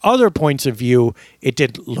from other points of view, it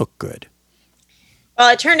didn't look good. Well,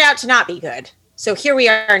 it turned out to not be good. So here we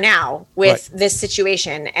are now with this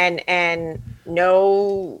situation and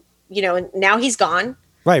now he's gone.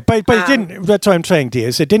 Right. But it didn't, that's what I'm saying, Dia,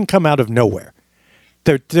 is it didn't come out of nowhere.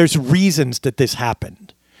 There's reasons that this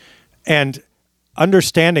happened. And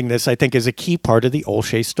understanding this, I think, is a key part of the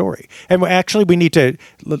Olshey story. And actually, we need to,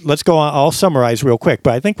 let's go on, I'll summarize real quick,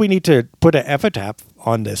 but I think we need to put an epitaph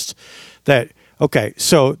on this.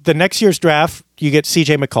 So the next year's draft, you get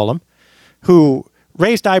C.J. McCollum, who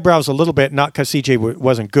raised eyebrows a little bit, not because C.J.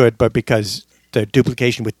 wasn't good, but because the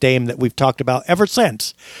duplication with Dame that we've talked about ever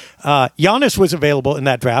since. Giannis was available in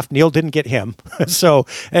that draft. Neil didn't get him. So,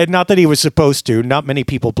 not that he was supposed to. Not many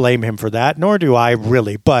people blame him for that, nor do I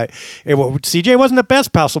really. But CJ wasn't the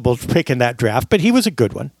best possible pick in that draft, but he was a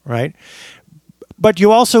good one, right? But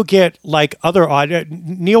you also get like other odd.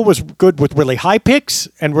 Neil was good with really high picks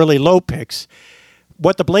and really low picks.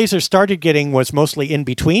 What the Blazers started getting was mostly in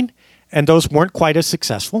between, and those weren't quite as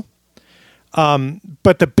successful.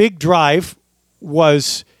 But the big drive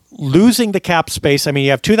was losing the cap space. I mean, you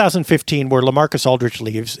have 2015 where LaMarcus Aldridge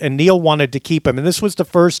leaves, and Neil wanted to keep him, and this was the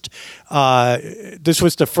first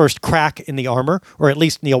crack in the armor, or at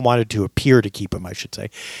least Neil wanted to appear to keep him, I should say.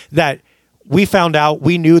 That we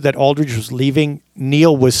knew that Aldridge was leaving.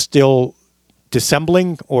 Neil was still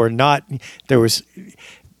dissembling or not. There was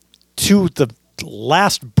to the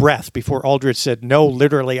last breath before Aldridge said, "No,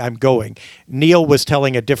 literally, I'm going." Neil was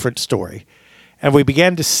telling a different story. And we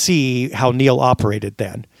began to see how Neil operated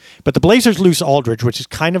then. But the Blazers lose Aldridge, which is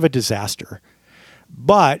kind of a disaster.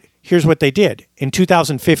 But here's what they did. In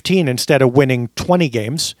 2015, instead of winning 20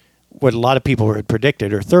 games, what a lot of people had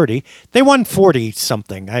predicted, or 30, they won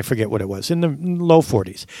 40-something. I forget what it was, in the low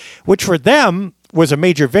 40s, which for them was a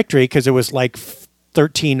major victory because it was like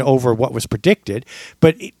 13 over what was predicted.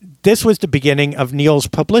 But this was the beginning of Neil's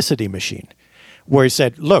publicity machine, where he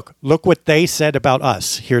said, look what they said about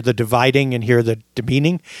us. Here the dividing and here the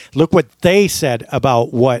demeaning. Look what they said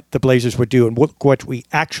about what the Blazers would do and what we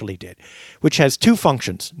actually did, which has two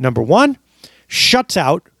functions. Number one, shuts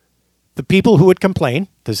out the people who would complain.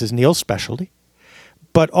 This is Neil's specialty.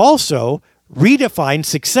 But also redefines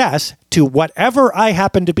success to whatever I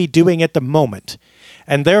happen to be doing at the moment.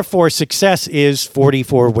 And therefore, success is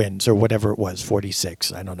 44 wins or whatever it was,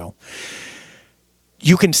 46. I don't know.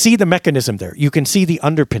 You can see the mechanism there. You can see the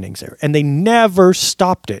underpinnings there. And they never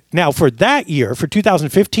stopped it. Now, for that year, for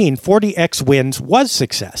 2015, 40x wins was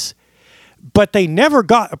success. But they never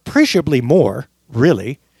got appreciably more,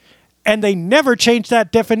 really. And they never changed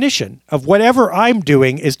that definition of whatever I'm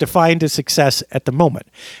doing is defined as success at the moment.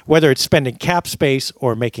 Whether it's spending cap space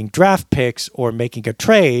or making draft picks or making a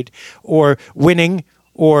trade or winning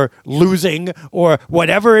or losing or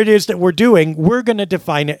whatever it is that we're doing, we're going to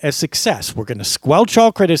define it as success. We're going to squelch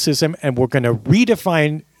all criticism and we're going to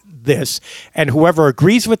redefine this. And whoever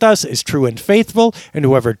agrees with us is true and faithful. And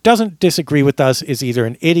whoever doesn't disagree with us is either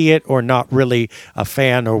an idiot or not really a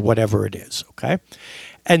fan or whatever it is. Okay.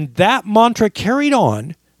 And that mantra carried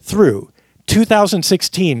on through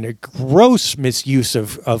 2016, a gross misuse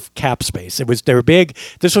of cap space. This was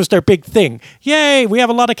their big thing. Yay, we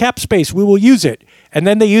have a lot of cap space. We will use it. And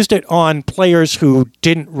then they used it on players who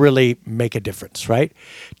didn't really make a difference, right?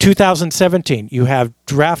 2017, you have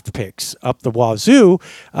draft picks up the wazoo,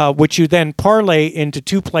 which you then parlay into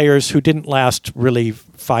two players who didn't last really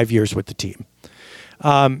 5 years with the team.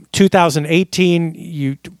 2018,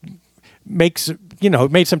 you made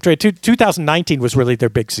some trade. 2019 was really their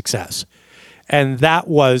big success. And that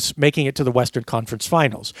was making it to the Western Conference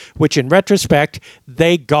Finals, which in retrospect,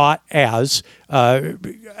 they got as a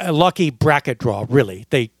lucky bracket draw, really.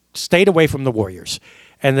 They stayed away from the Warriors.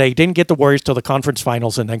 And they didn't get the Warriors till the conference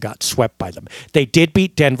finals and then got swept by them. They did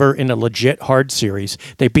beat Denver in a legit hard series.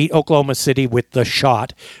 They beat Oklahoma City with the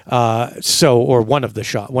shot, one of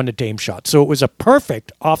Dame's shots. So it was a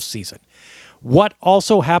perfect offseason. What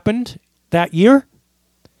also happened that year?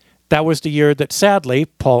 That was the year that, sadly,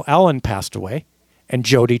 Paul Allen passed away and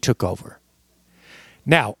Jody took over.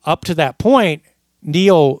 Now, up to that point,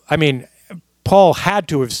 Paul had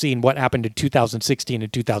to have seen what happened in 2016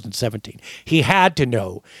 and 2017. He had to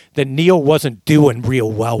know that Neil wasn't doing real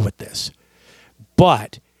well with this.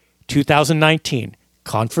 But 2019,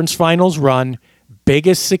 conference finals run,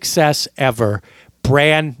 biggest success ever,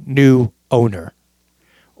 brand new owner.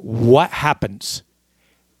 What happens?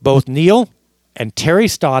 Both Neil and Terry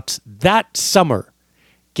Stotts that summer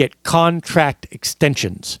get contract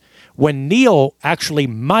extensions when Neil actually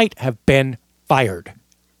might have been fired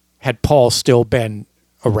had Paul still been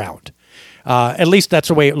around. At least that's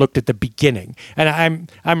the way it looked at the beginning. And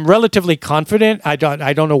I'm relatively confident. I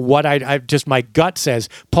don't know what just my gut says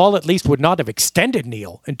Paul at least would not have extended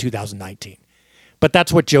Neil in 2019. But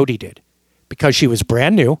that's what Jody did because she was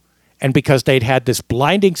brand new. And because they'd had this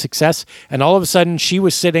blinding success, and all of a sudden she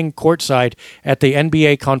was sitting courtside at the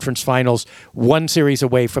NBA Conference Finals, one series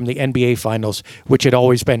away from the NBA Finals, which had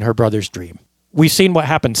always been her brother's dream. We've seen what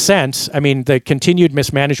happened since. The continued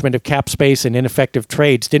mismanagement of cap space and ineffective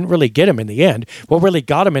trades didn't really get him in the end. What really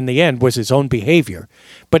got him in the end was his own behavior.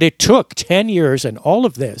 But it took 10 years and all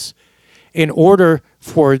of this in order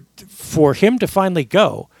for him to finally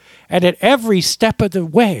go. And at every step of the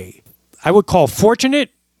way, I would call fortunate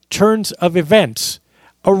turns of events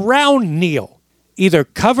around Neil, either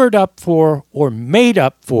covered up for or made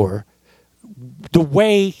up for the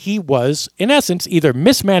way he was, in essence, either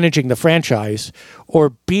mismanaging the franchise or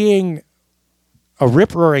being a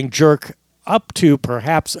rip-roaring jerk up to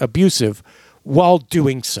perhaps abusive while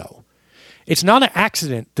doing so. It's not an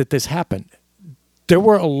accident that this happened. There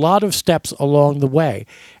were a lot of steps along the way.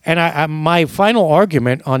 And my final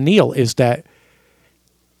argument on Neil is that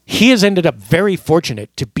he has ended up very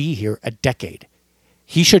fortunate to be here a decade.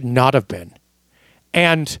 He should not have been.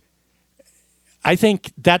 And I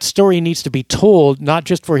think that story needs to be told, not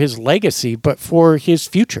just for his legacy, but for his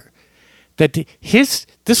future. That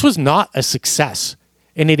this was not a success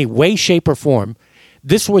in any way, shape, or form.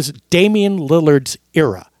 This was Damian Lillard's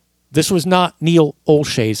era. This was not Neil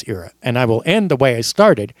Olshey's era. And I will end the way I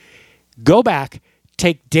started. Go back,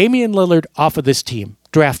 take Damian Lillard off of this team,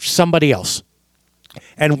 draft somebody else.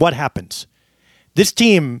 And what happens? This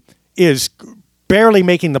team is barely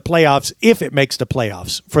making the playoffs, if it makes the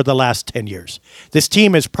playoffs, for the last 10 years. This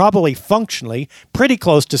team is probably functionally pretty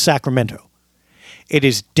close to Sacramento. It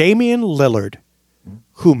is Damian Lillard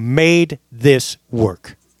who made this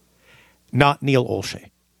work, not Neil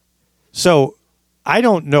Olshey. So I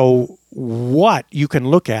don't know what you can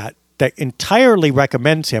look at that entirely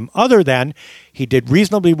recommends him, other than he did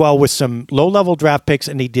reasonably well with some low-level draft picks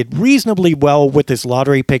and he did reasonably well with his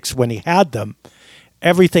lottery picks when he had them.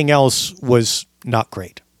 Everything else was not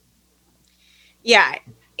great. Yeah,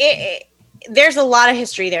 there's a lot of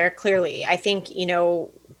history there, clearly. I think,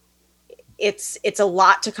 it's a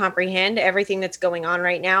lot to comprehend, everything that's going on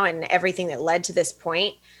right now and everything that led to this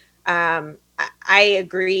point. I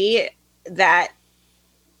agree that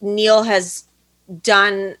Neil has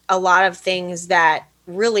done a lot of things that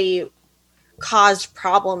really caused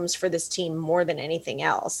problems for this team more than anything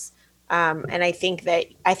else. And I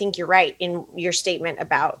think you're right in your statement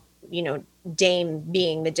about, Dame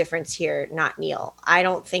being the difference here, not Neil. I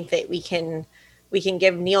don't think that we can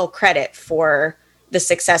give Neil credit for the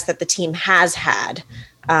success that the team has had.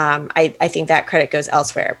 I think that credit goes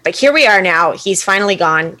elsewhere. But here we are now. He's finally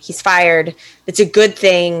gone. He's fired. It's a good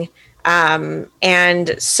thing.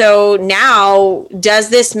 And so now, does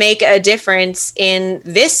this make a difference in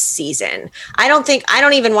this season? I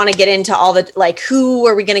don't even want to get into all the, who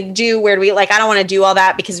are we going to do? Where do we, I don't want to do all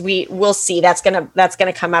that because we'll see. That's going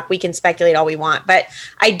to come up. We can speculate all we want, but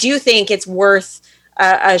I do think it's worth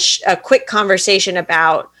a quick conversation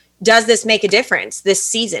about, does this make a difference this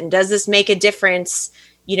season? Does this make a difference,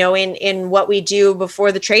 in what we do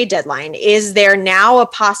before the trade deadline? Is there now a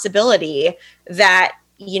possibility that,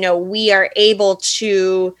 we are able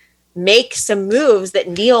to make some moves that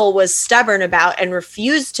Neil was stubborn about and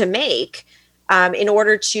refused to make in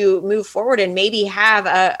order to move forward and maybe have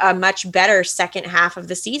a much better second half of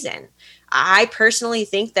the season? I personally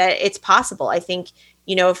think that it's possible. I think,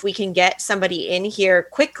 if we can get somebody in here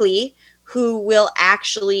quickly who will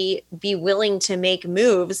actually be willing to make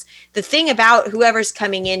moves. The thing about whoever's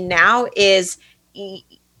coming in now is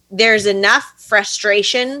there's enough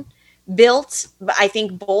frustration built, I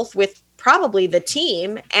think, both with probably the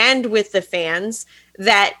team and with the fans,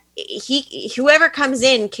 that whoever comes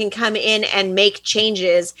in can come in and make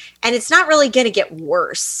changes, and it's not really going to get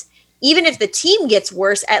worse. Even if the team gets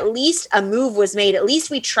worse, at least a move was made. At least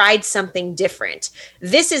we tried something different.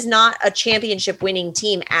 This is not a championship winning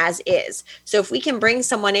team as is. So if we can bring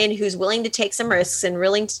someone in who's willing to take some risks and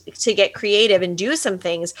willing to get creative and do some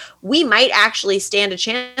things, we might actually stand a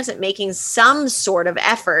chance at making some sort of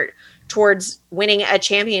effort towards winning a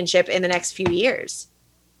championship in the next few years.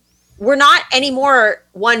 We're not anymore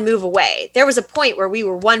one move away. There was a point where we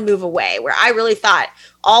were one move away, where I really thought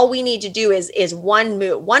all we need to do is one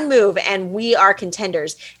move, and we are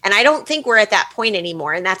contenders. And I don't think we're at that point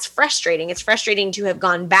anymore. And that's frustrating. It's frustrating to have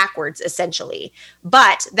gone backwards, essentially.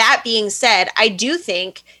 But that being said, I do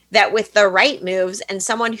think that with the right moves and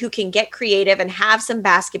someone who can get creative and have some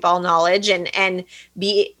basketball knowledge and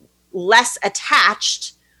be less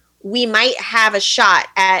attached, we might have a shot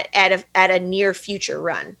at a near future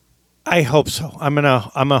run. I hope so. I'm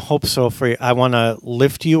gonna hope so for you. I want to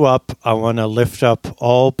lift you up. I want to lift up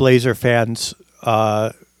all Blazer fans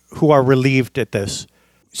who are relieved at this.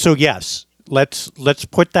 So yes, let's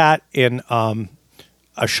put that in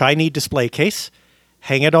a shiny display case,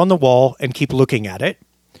 hang it on the wall, and keep looking at it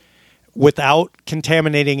without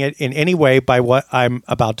contaminating it in any way by what I'm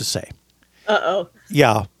about to say. Uh-oh.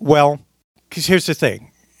 Yeah. Well, because here's the thing.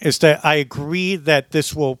 Is that I agree that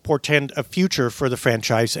this will portend a future for the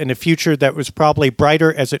franchise, and a future that was probably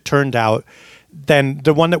brighter, as it turned out, than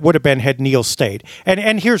the one that would have been had Neil stayed.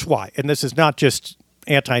 And here's why. And this is not just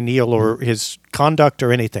anti-Neil or his conduct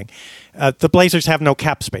or anything. The Blazers have no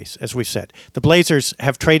cap space, as we said. The Blazers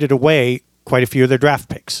have traded away quite a few of their draft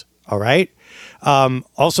picks. All right.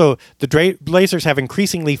 Also, the Blazers have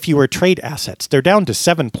increasingly fewer trade assets. They're down to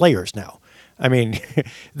 7 players now. I mean,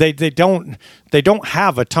 they don't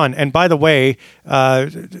have a ton. And by the way,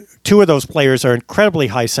 2 of those players are incredibly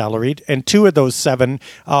high salaried, and 2 of those 7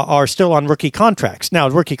 are still on rookie contracts. Now,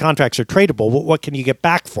 rookie contracts are tradable. What can you get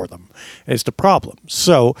back for them is the problem.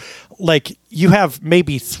 So, you have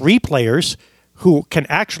maybe 3 players who can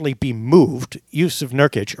actually be moved, Yusuf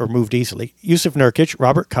Nurkic, or moved easily. Yusuf Nurkic,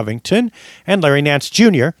 Robert Covington, and Larry Nance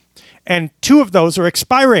Jr., and 2 of those are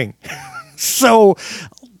expiring. So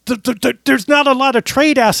there's not a lot of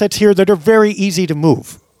trade assets here that are very easy to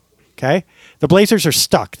move, okay? The Blazers are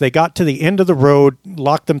stuck. They got to the end of the road,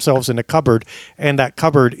 locked themselves in a cupboard, and that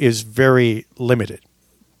cupboard is very limited.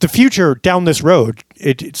 The future down this road,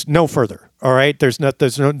 it's no further, all right? There's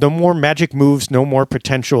no more magic moves, no more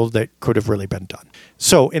potential that could have really been done.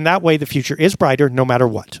 So in that way, the future is brighter no matter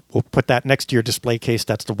what. We'll put that next to your display case.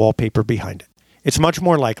 That's the wallpaper behind it. It's much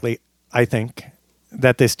more likely, I think,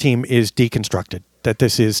 that this team is deconstructed, that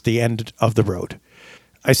this is the end of the road.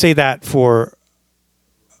 I say that for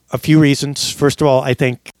a few reasons. First of all, I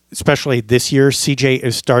think, especially this year, CJ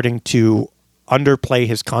is starting to underplay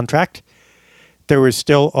his contract. There was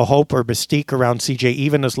still a hope or mystique around CJ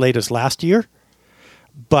even as late as last year,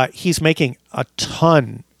 but he's making a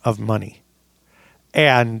ton of money.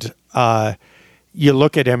 And you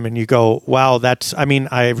look at him and you go, wow,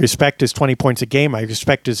 I respect his 20 points a game. I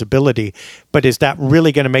respect his ability, but is that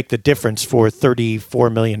really going to make the difference for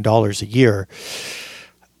 $34 million a year?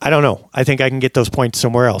 I don't know. I think I can get those points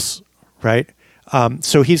somewhere else, right?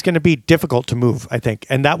 So he's going to be difficult to move, I think.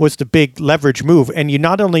 And that was the big leverage move. And you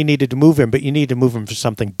not only needed to move him, but you need to move him for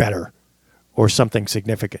something better or something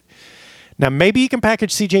significant. Now, maybe you can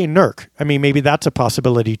package CJ and Nurk. I mean, maybe that's a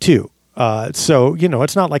possibility too. So,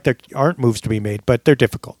 it's not like there aren't moves to be made, but they're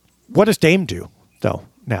difficult. What does Dame do, though,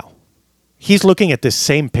 now? He's looking at this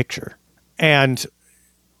same picture. And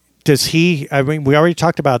does he, we already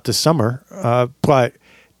talked about this summer, but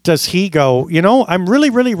does he go, I'm really,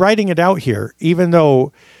 really writing it out here, even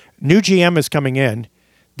though new GM is coming in,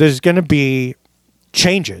 there's going to be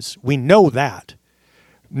changes. We know that.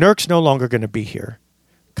 Nurk's no longer going to be here.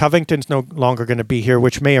 Covington's no longer going to be here,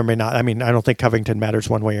 which may or may not. I mean, I don't think Covington matters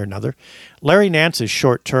one way or another. Larry Nance is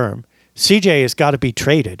short term. CJ has got to be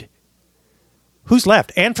traded. Who's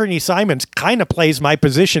left? Anthony Simons kind of plays my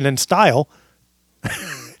position and style.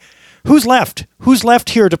 Who's left? Who's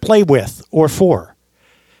left here to play with or for?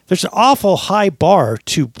 There's an awful high bar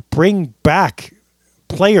to bring back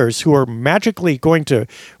players who are magically going to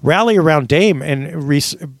rally around Dame and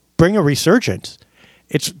bring a resurgence.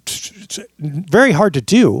 It's very hard to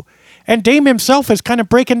do. And Dame himself is kind of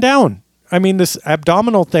breaking down. I mean, this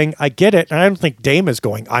abdominal thing, I get it. And I don't think Dame is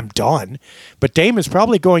going, I'm done. But Dame is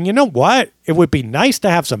probably going, you know what? It would be nice to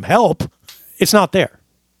have some help. It's not there.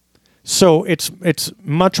 So it's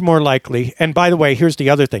much more likely. And by the way, here's the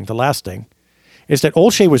other thing, the last thing, is that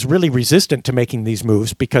Olshey was really resistant to making these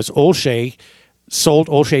moves because Olshey sold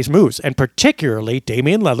Olshey's moves, and particularly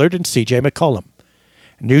Damian Lillard and CJ McCollum.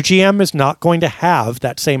 New GM is not going to have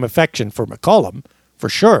that same affection for McCollum, for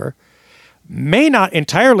sure. May not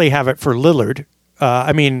entirely have it for Lillard.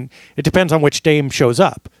 It depends on which Dame shows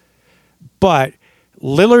up. But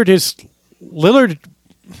Lillard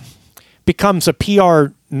becomes a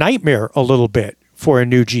PR nightmare a little bit for a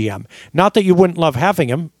new GM. Not that you wouldn't love having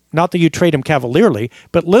him, not that you trade him cavalierly,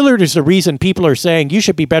 but Lillard is the reason people are saying you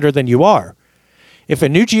should be better than you are. If a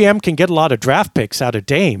new GM can get a lot of draft picks out of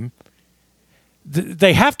Dame,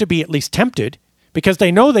 they have to be at least tempted because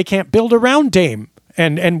they know they can't build around Dame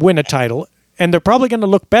and win a title. And they're probably going to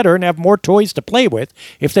look better and have more toys to play with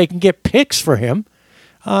if they can get picks for him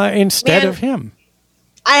instead of him.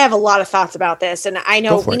 I have a lot of thoughts about this, and I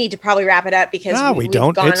know we need to probably wrap it up because we've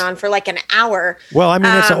gone on for like an hour. Well,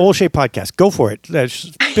 it's an Olshey podcast. Go for it.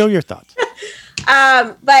 Spill your thoughts.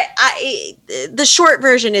 But the short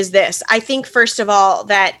version is this. I think, first of all,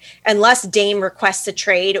 that unless Dame requests a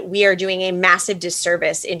trade, we are doing a massive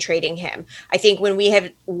disservice in trading him. I think when we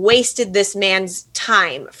have wasted this man's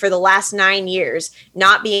time for the last 9 years,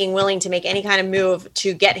 not being willing to make any kind of move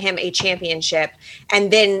to get him a championship,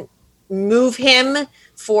 and then move him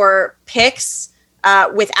for picks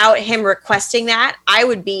without him requesting that, I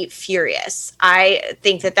would be furious. I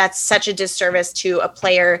think that that's such a disservice to a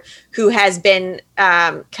player who has been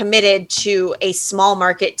committed to a small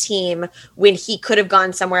market team when he could have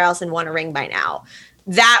gone somewhere else and won a ring by now.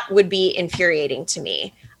 That would be infuriating to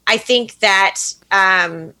me. I think that,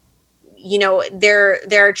 there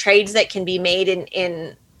are trades that can be made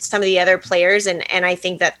in some of the other players, and I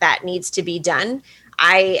think that needs to be done.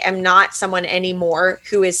 I am not someone anymore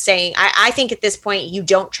who is saying, I think at this point you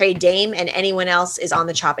don't trade Dame and anyone else is on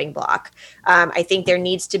the chopping block. I think there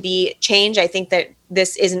needs to be change. I think that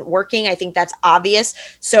this isn't working. I think that's obvious.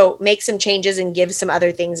 So make some changes and give some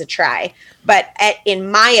other things a try. But in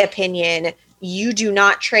my opinion, you do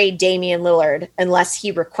not trade Damian Lillard unless he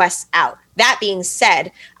requests out. That being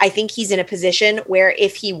said, I think he's in a position where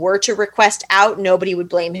if he were to request out, nobody would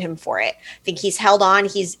blame him for it. I think he's held on.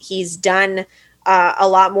 He's done a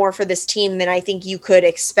lot more for this team than I think you could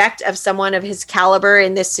expect of someone of his caliber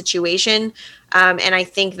in this situation. And I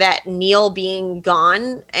think that Neil being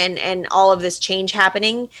gone and all of this change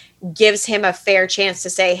happening gives him a fair chance to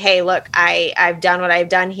say, hey, look, I've done what I've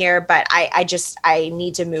done here, but I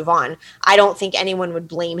need to move on. I don't think anyone would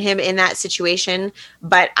blame him in that situation,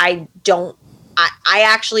 but I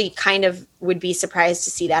actually kind of would be surprised to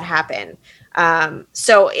see that happen.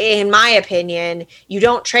 So in my opinion, you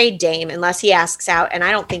don't trade Dame unless he asks out, and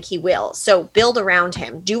I don't think he will. So build around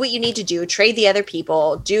him. Do what you need to do. Trade the other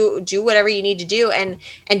people. Do whatever you need to do, and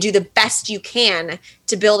do the best you can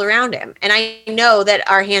to build around him. And I know that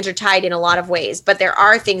our hands are tied in a lot of ways, but there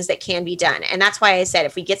are things that can be done. And that's why I said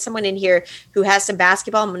if we get someone in here who has some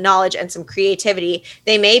basketball knowledge and some creativity,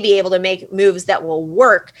 they may be able to make moves that will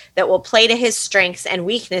work, that will play to his strengths and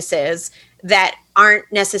weaknesses, that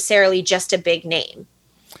aren't necessarily just a big name.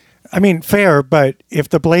 I mean, fair, but if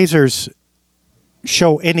the Blazers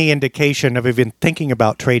show any indication of even thinking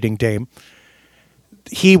about trading Dame,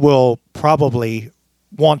 he will probably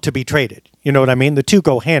want to be traded. You know what I mean? The two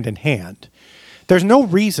go hand in hand. There's no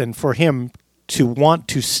reason for him to want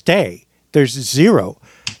to stay. There's zero.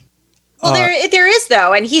 Well, there is,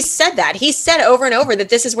 though, and he said that. He said over and over that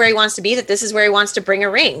this is where he wants to be, that this is where he wants to bring a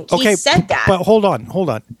ring. He said that. But hold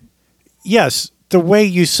on. Yes, the way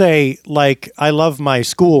you say, like, I love my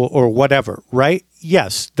school or whatever, right?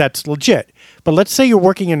 Yes, that's legit. But let's say you're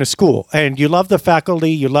working in a school and you love the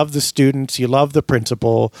faculty, you love the students, you love the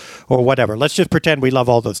principal or whatever. Let's just pretend we love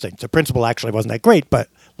all those things. The principal actually wasn't that great, but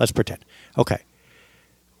let's pretend. Okay.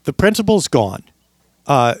 The principal's gone.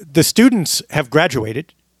 The students have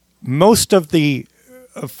graduated. Most of the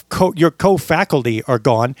your co-faculty are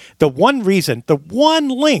gone. The one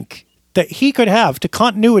link that he could have to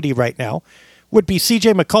continuity right now would be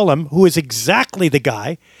C.J. McCollum, who is exactly the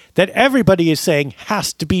guy that everybody is saying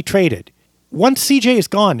has to be traded. Once C.J. is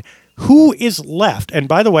gone, who is left? And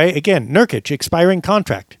by the way, again, Nurkic, expiring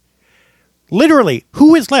contract. Literally,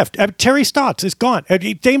 who is left? Terry Stotts is gone.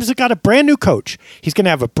 Dame's has got a brand new coach. He's going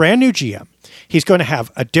to have a brand new GM. He's going to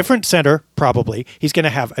have a different center, probably. He's going to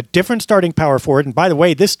have a different starting power forward. And by the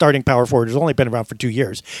way, this starting power forward has only been around for 2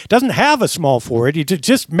 years. Doesn't have a small forward. He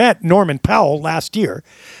just met Norman Powell last year.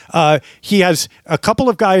 He has a couple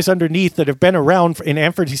of guys underneath that have been around in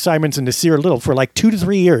Anthony Simons and Nasir Little for like 2 to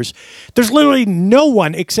 3 years. There's literally no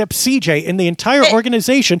one except CJ in the entire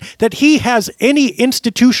organization that he has any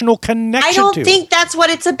institutional connection to. I don't think that's what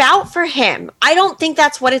it's about for him. I don't think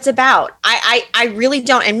that's what it's about. I really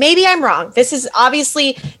don't. And maybe I'm wrong. This is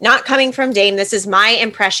obviously not coming from Dame. This is my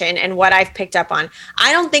impression and what I've picked up on.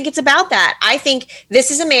 I don't think it's about that. I think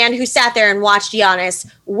this is a man who sat there and watched Giannis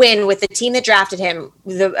win with the team that drafted him,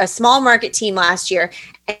 a small market team last year.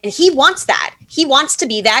 And he wants that. He wants to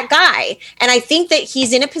be that guy. And I think that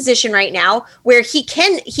he's in a position right now where he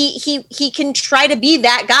can try to be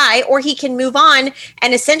that guy, or he can move on.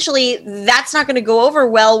 And essentially that's not going to go over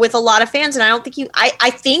well with a lot of fans. And I don't think I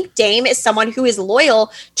think Dame is someone who is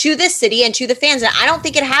loyal to this city and to the fans. And I don't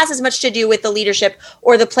think it has as much to do with the leadership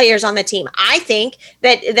or the players on the team. I think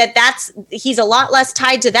that's he's a lot less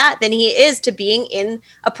tied to that than he is to being in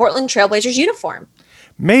a Portland Trailblazers uniform.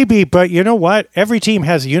 Maybe, but you know what? Every team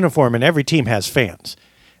has a uniform and every team has fans.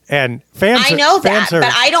 And fans I know that, but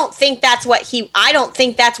I don't think that's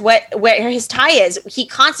what where his tie is. He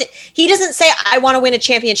doesn't say I want to win a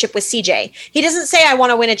championship with CJ. He doesn't say I want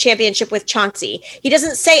to win a championship with Chauncey. He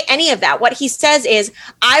doesn't say any of that. What he says is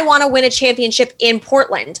I want to win a championship in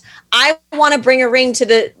Portland. I want to bring a ring to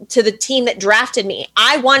the team that drafted me.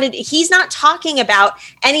 He's not talking about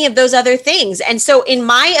any of those other things. And so in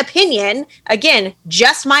my opinion, again,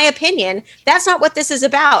 just my opinion, that's not what this is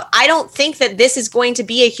about. I don't think that this is going to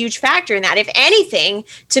be a huge factor in that. If anything,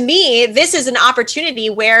 to me, this is an opportunity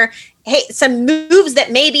where, hey, some moves that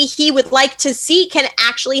maybe he would like to see can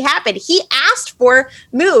actually happen. He asked for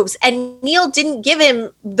moves and Neil didn't give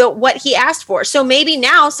him what he asked for. So maybe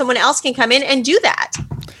now someone else can come in and do that.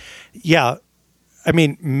 Yeah, I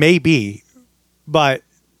mean, maybe, but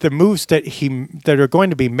the moves that are going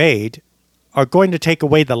to be made are going to take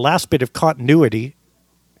away the last bit of continuity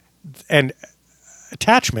and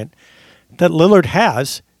attachment that Lillard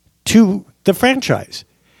has to the franchise.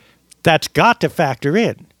 That's got to factor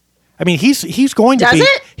in. I mean, he's going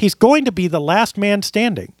to be the last man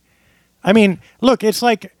standing. I mean, look, it's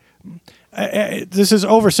like this is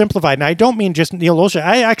oversimplified, and I don't mean just Neil Olshey.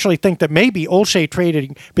 I actually think that maybe Olshey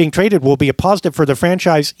being traded will be a positive for the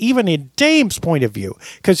franchise, even in Dame's point of view.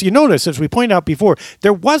 Because you notice, as we pointed out before,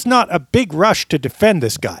 there was not a big rush to defend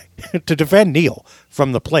this guy, to defend Neil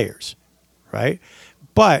from the players, right?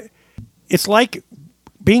 But it's like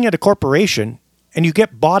being at a corporation and you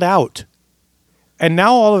get bought out. And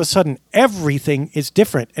now all of a sudden, everything is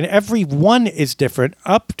different and everyone is different,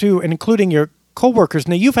 up to and including your coworkers.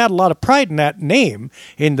 Now, you've had a lot of pride in that name,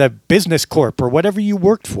 in the business corp or whatever you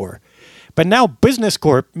worked for. But now business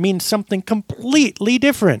corp means something completely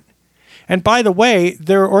different. And by the way,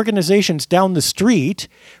 there are organizations down the street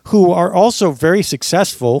who are also very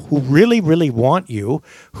successful, who really, really want you,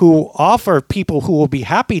 who offer people who will be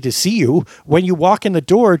happy to see you when you walk in the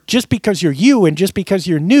door just because you're you and just because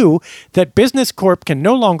you're new, that Business Corp can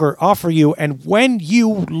no longer offer you. And when you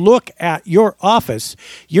look at your office,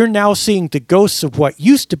 you're now seeing the ghosts of what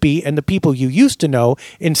used to be and the people you used to know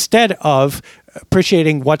instead of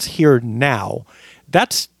appreciating what's here now.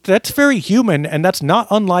 That's very human, and that's not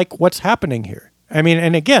unlike what's happening here. I mean,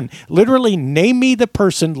 and again, literally name me the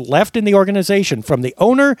person left in the organization from the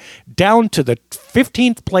owner down to the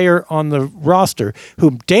 15th player on the roster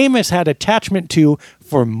whom Dame has had attachment to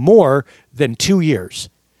for more than 2 years.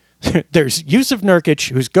 There's Yusuf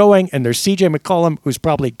Nurkic, who's going, and there's CJ McCollum, who's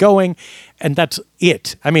probably going, and that's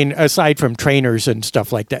it. I mean, aside from trainers and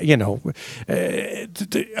stuff like that,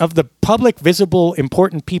 of the public, visible,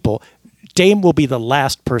 important people, Dame will be the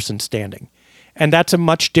last person standing. And that's a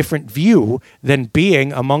much different view than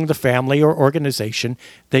being among the family or organization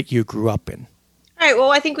that you grew up in. All right.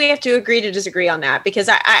 Well, I think we have to agree to disagree on that, because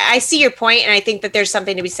I see your point, and I think that there's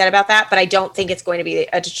something to be said about that, but I don't think it's going to be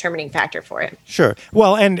a determining factor for it. Sure.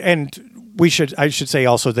 Well, and I should say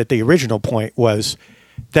also that the original point was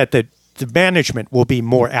that the management will be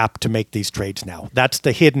more apt to make these trades now. That's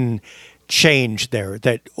the hidden change there,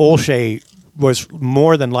 that Olshey was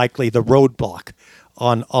more than likely the roadblock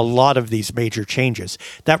on a lot of these major changes.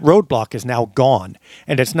 That roadblock is now gone,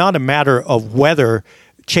 and it's not a matter of whether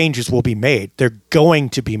changes will be made. They're going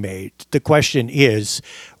to be made. The question is,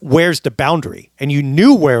 where's the boundary? And you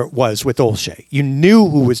knew where it was with Olshey. You knew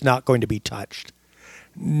who was not going to be touched.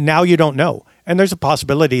 Now you don't know. And there's a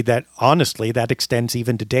possibility that, honestly, that extends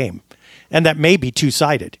even to Dame. And that may be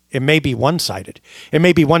two-sided. It may be one-sided. It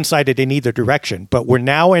may be one-sided in either direction. But we're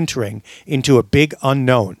now entering into a big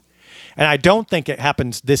unknown. And I don't think it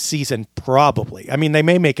happens this season, probably. I mean, they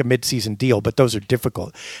may make a mid-season deal, but those are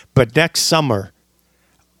difficult. But next summer,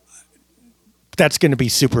 that's going to be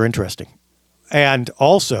super interesting. And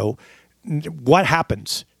also, what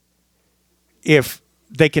happens if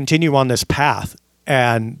they continue on this path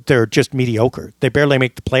and they're just mediocre? They barely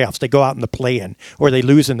make the playoffs. They go out in the play-in, or they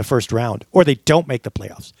lose in the first round, or they don't make the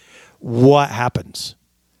playoffs. What happens?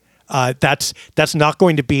 That's not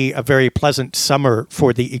going to be a very pleasant summer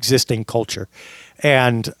for the existing culture.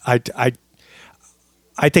 And I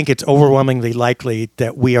think it's overwhelmingly likely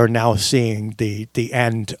that we are now seeing the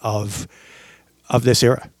end of this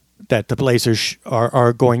era, that the Blazers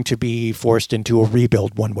are going to be forced into a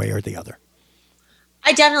rebuild one way or the other.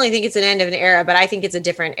 I definitely think it's an end of an era, but I think it's a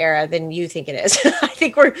different era than you think it is. I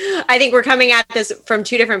think we're coming at this from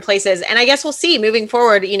two different places, and I guess we'll see moving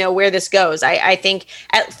forward, where this goes. I think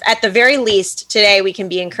at the very least today we can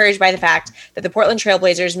be encouraged by the fact that the Portland Trail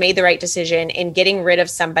Blazers made the right decision in getting rid of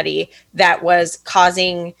somebody that was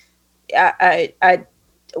causing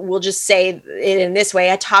we'll just say it in this way,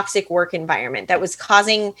 a toxic work environment that was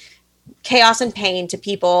causing chaos and pain to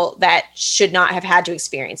people that should not have had to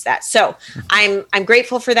experience that. So I'm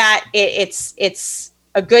grateful for that. It's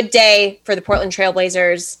a good day for the Portland Trail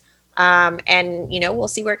Blazers. And we'll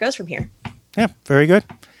see where it goes from here. Yeah, very good.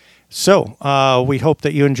 So we hope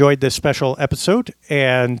that you enjoyed this special episode,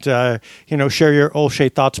 and, share your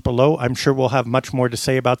Olshey thoughts below. I'm sure we'll have much more to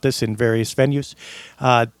say about this in various venues.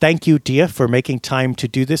 Thank you, Dia, for making time to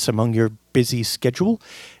do this among your busy schedule.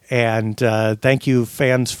 And thank you,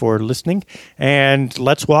 fans, for listening. And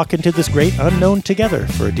let's walk into this great unknown together.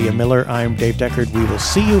 For Dia Miller, I'm Dave Deckard. We will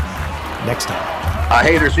see you next time. A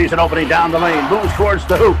hater sees an opening down the lane, moves towards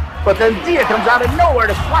the hoop, but then Dia comes out of nowhere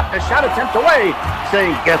to swat the shot attempt away,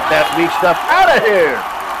 saying, "Get that weak stuff out of here."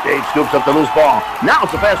 Dave scoops up the loose ball. Now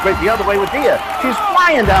it's a pass right the other way with Dia. She's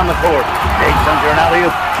flying down the court. Dave sends her an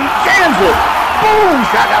alley-oop. She jams it. Boom!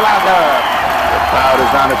 Shakalaka! The crowd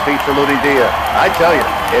is on its feet saluting Dia. I tell you,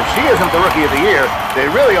 if she isn't the Rookie of the Year, they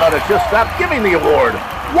really ought to just stop giving the award.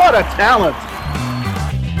 What a talent!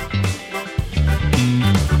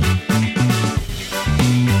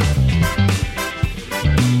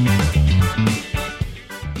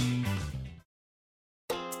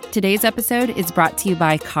 Today's episode is brought to you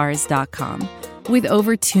by Cars.com. With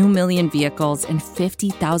over 2 million vehicles and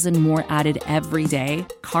 50,000 more added every day,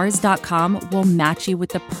 Cars.com will match you with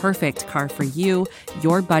the perfect car for you,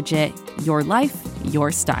 your budget, your life,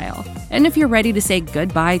 your style. And if you're ready to say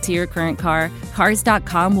goodbye to your current car,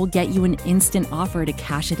 Cars.com will get you an instant offer to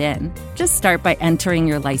cash it in. Just start by entering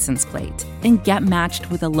your license plate and get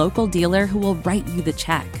matched with a local dealer who will write you the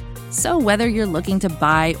check. So whether you're looking to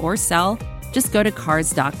buy or sell, just go to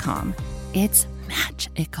Cars.com. It's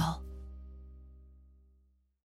magical.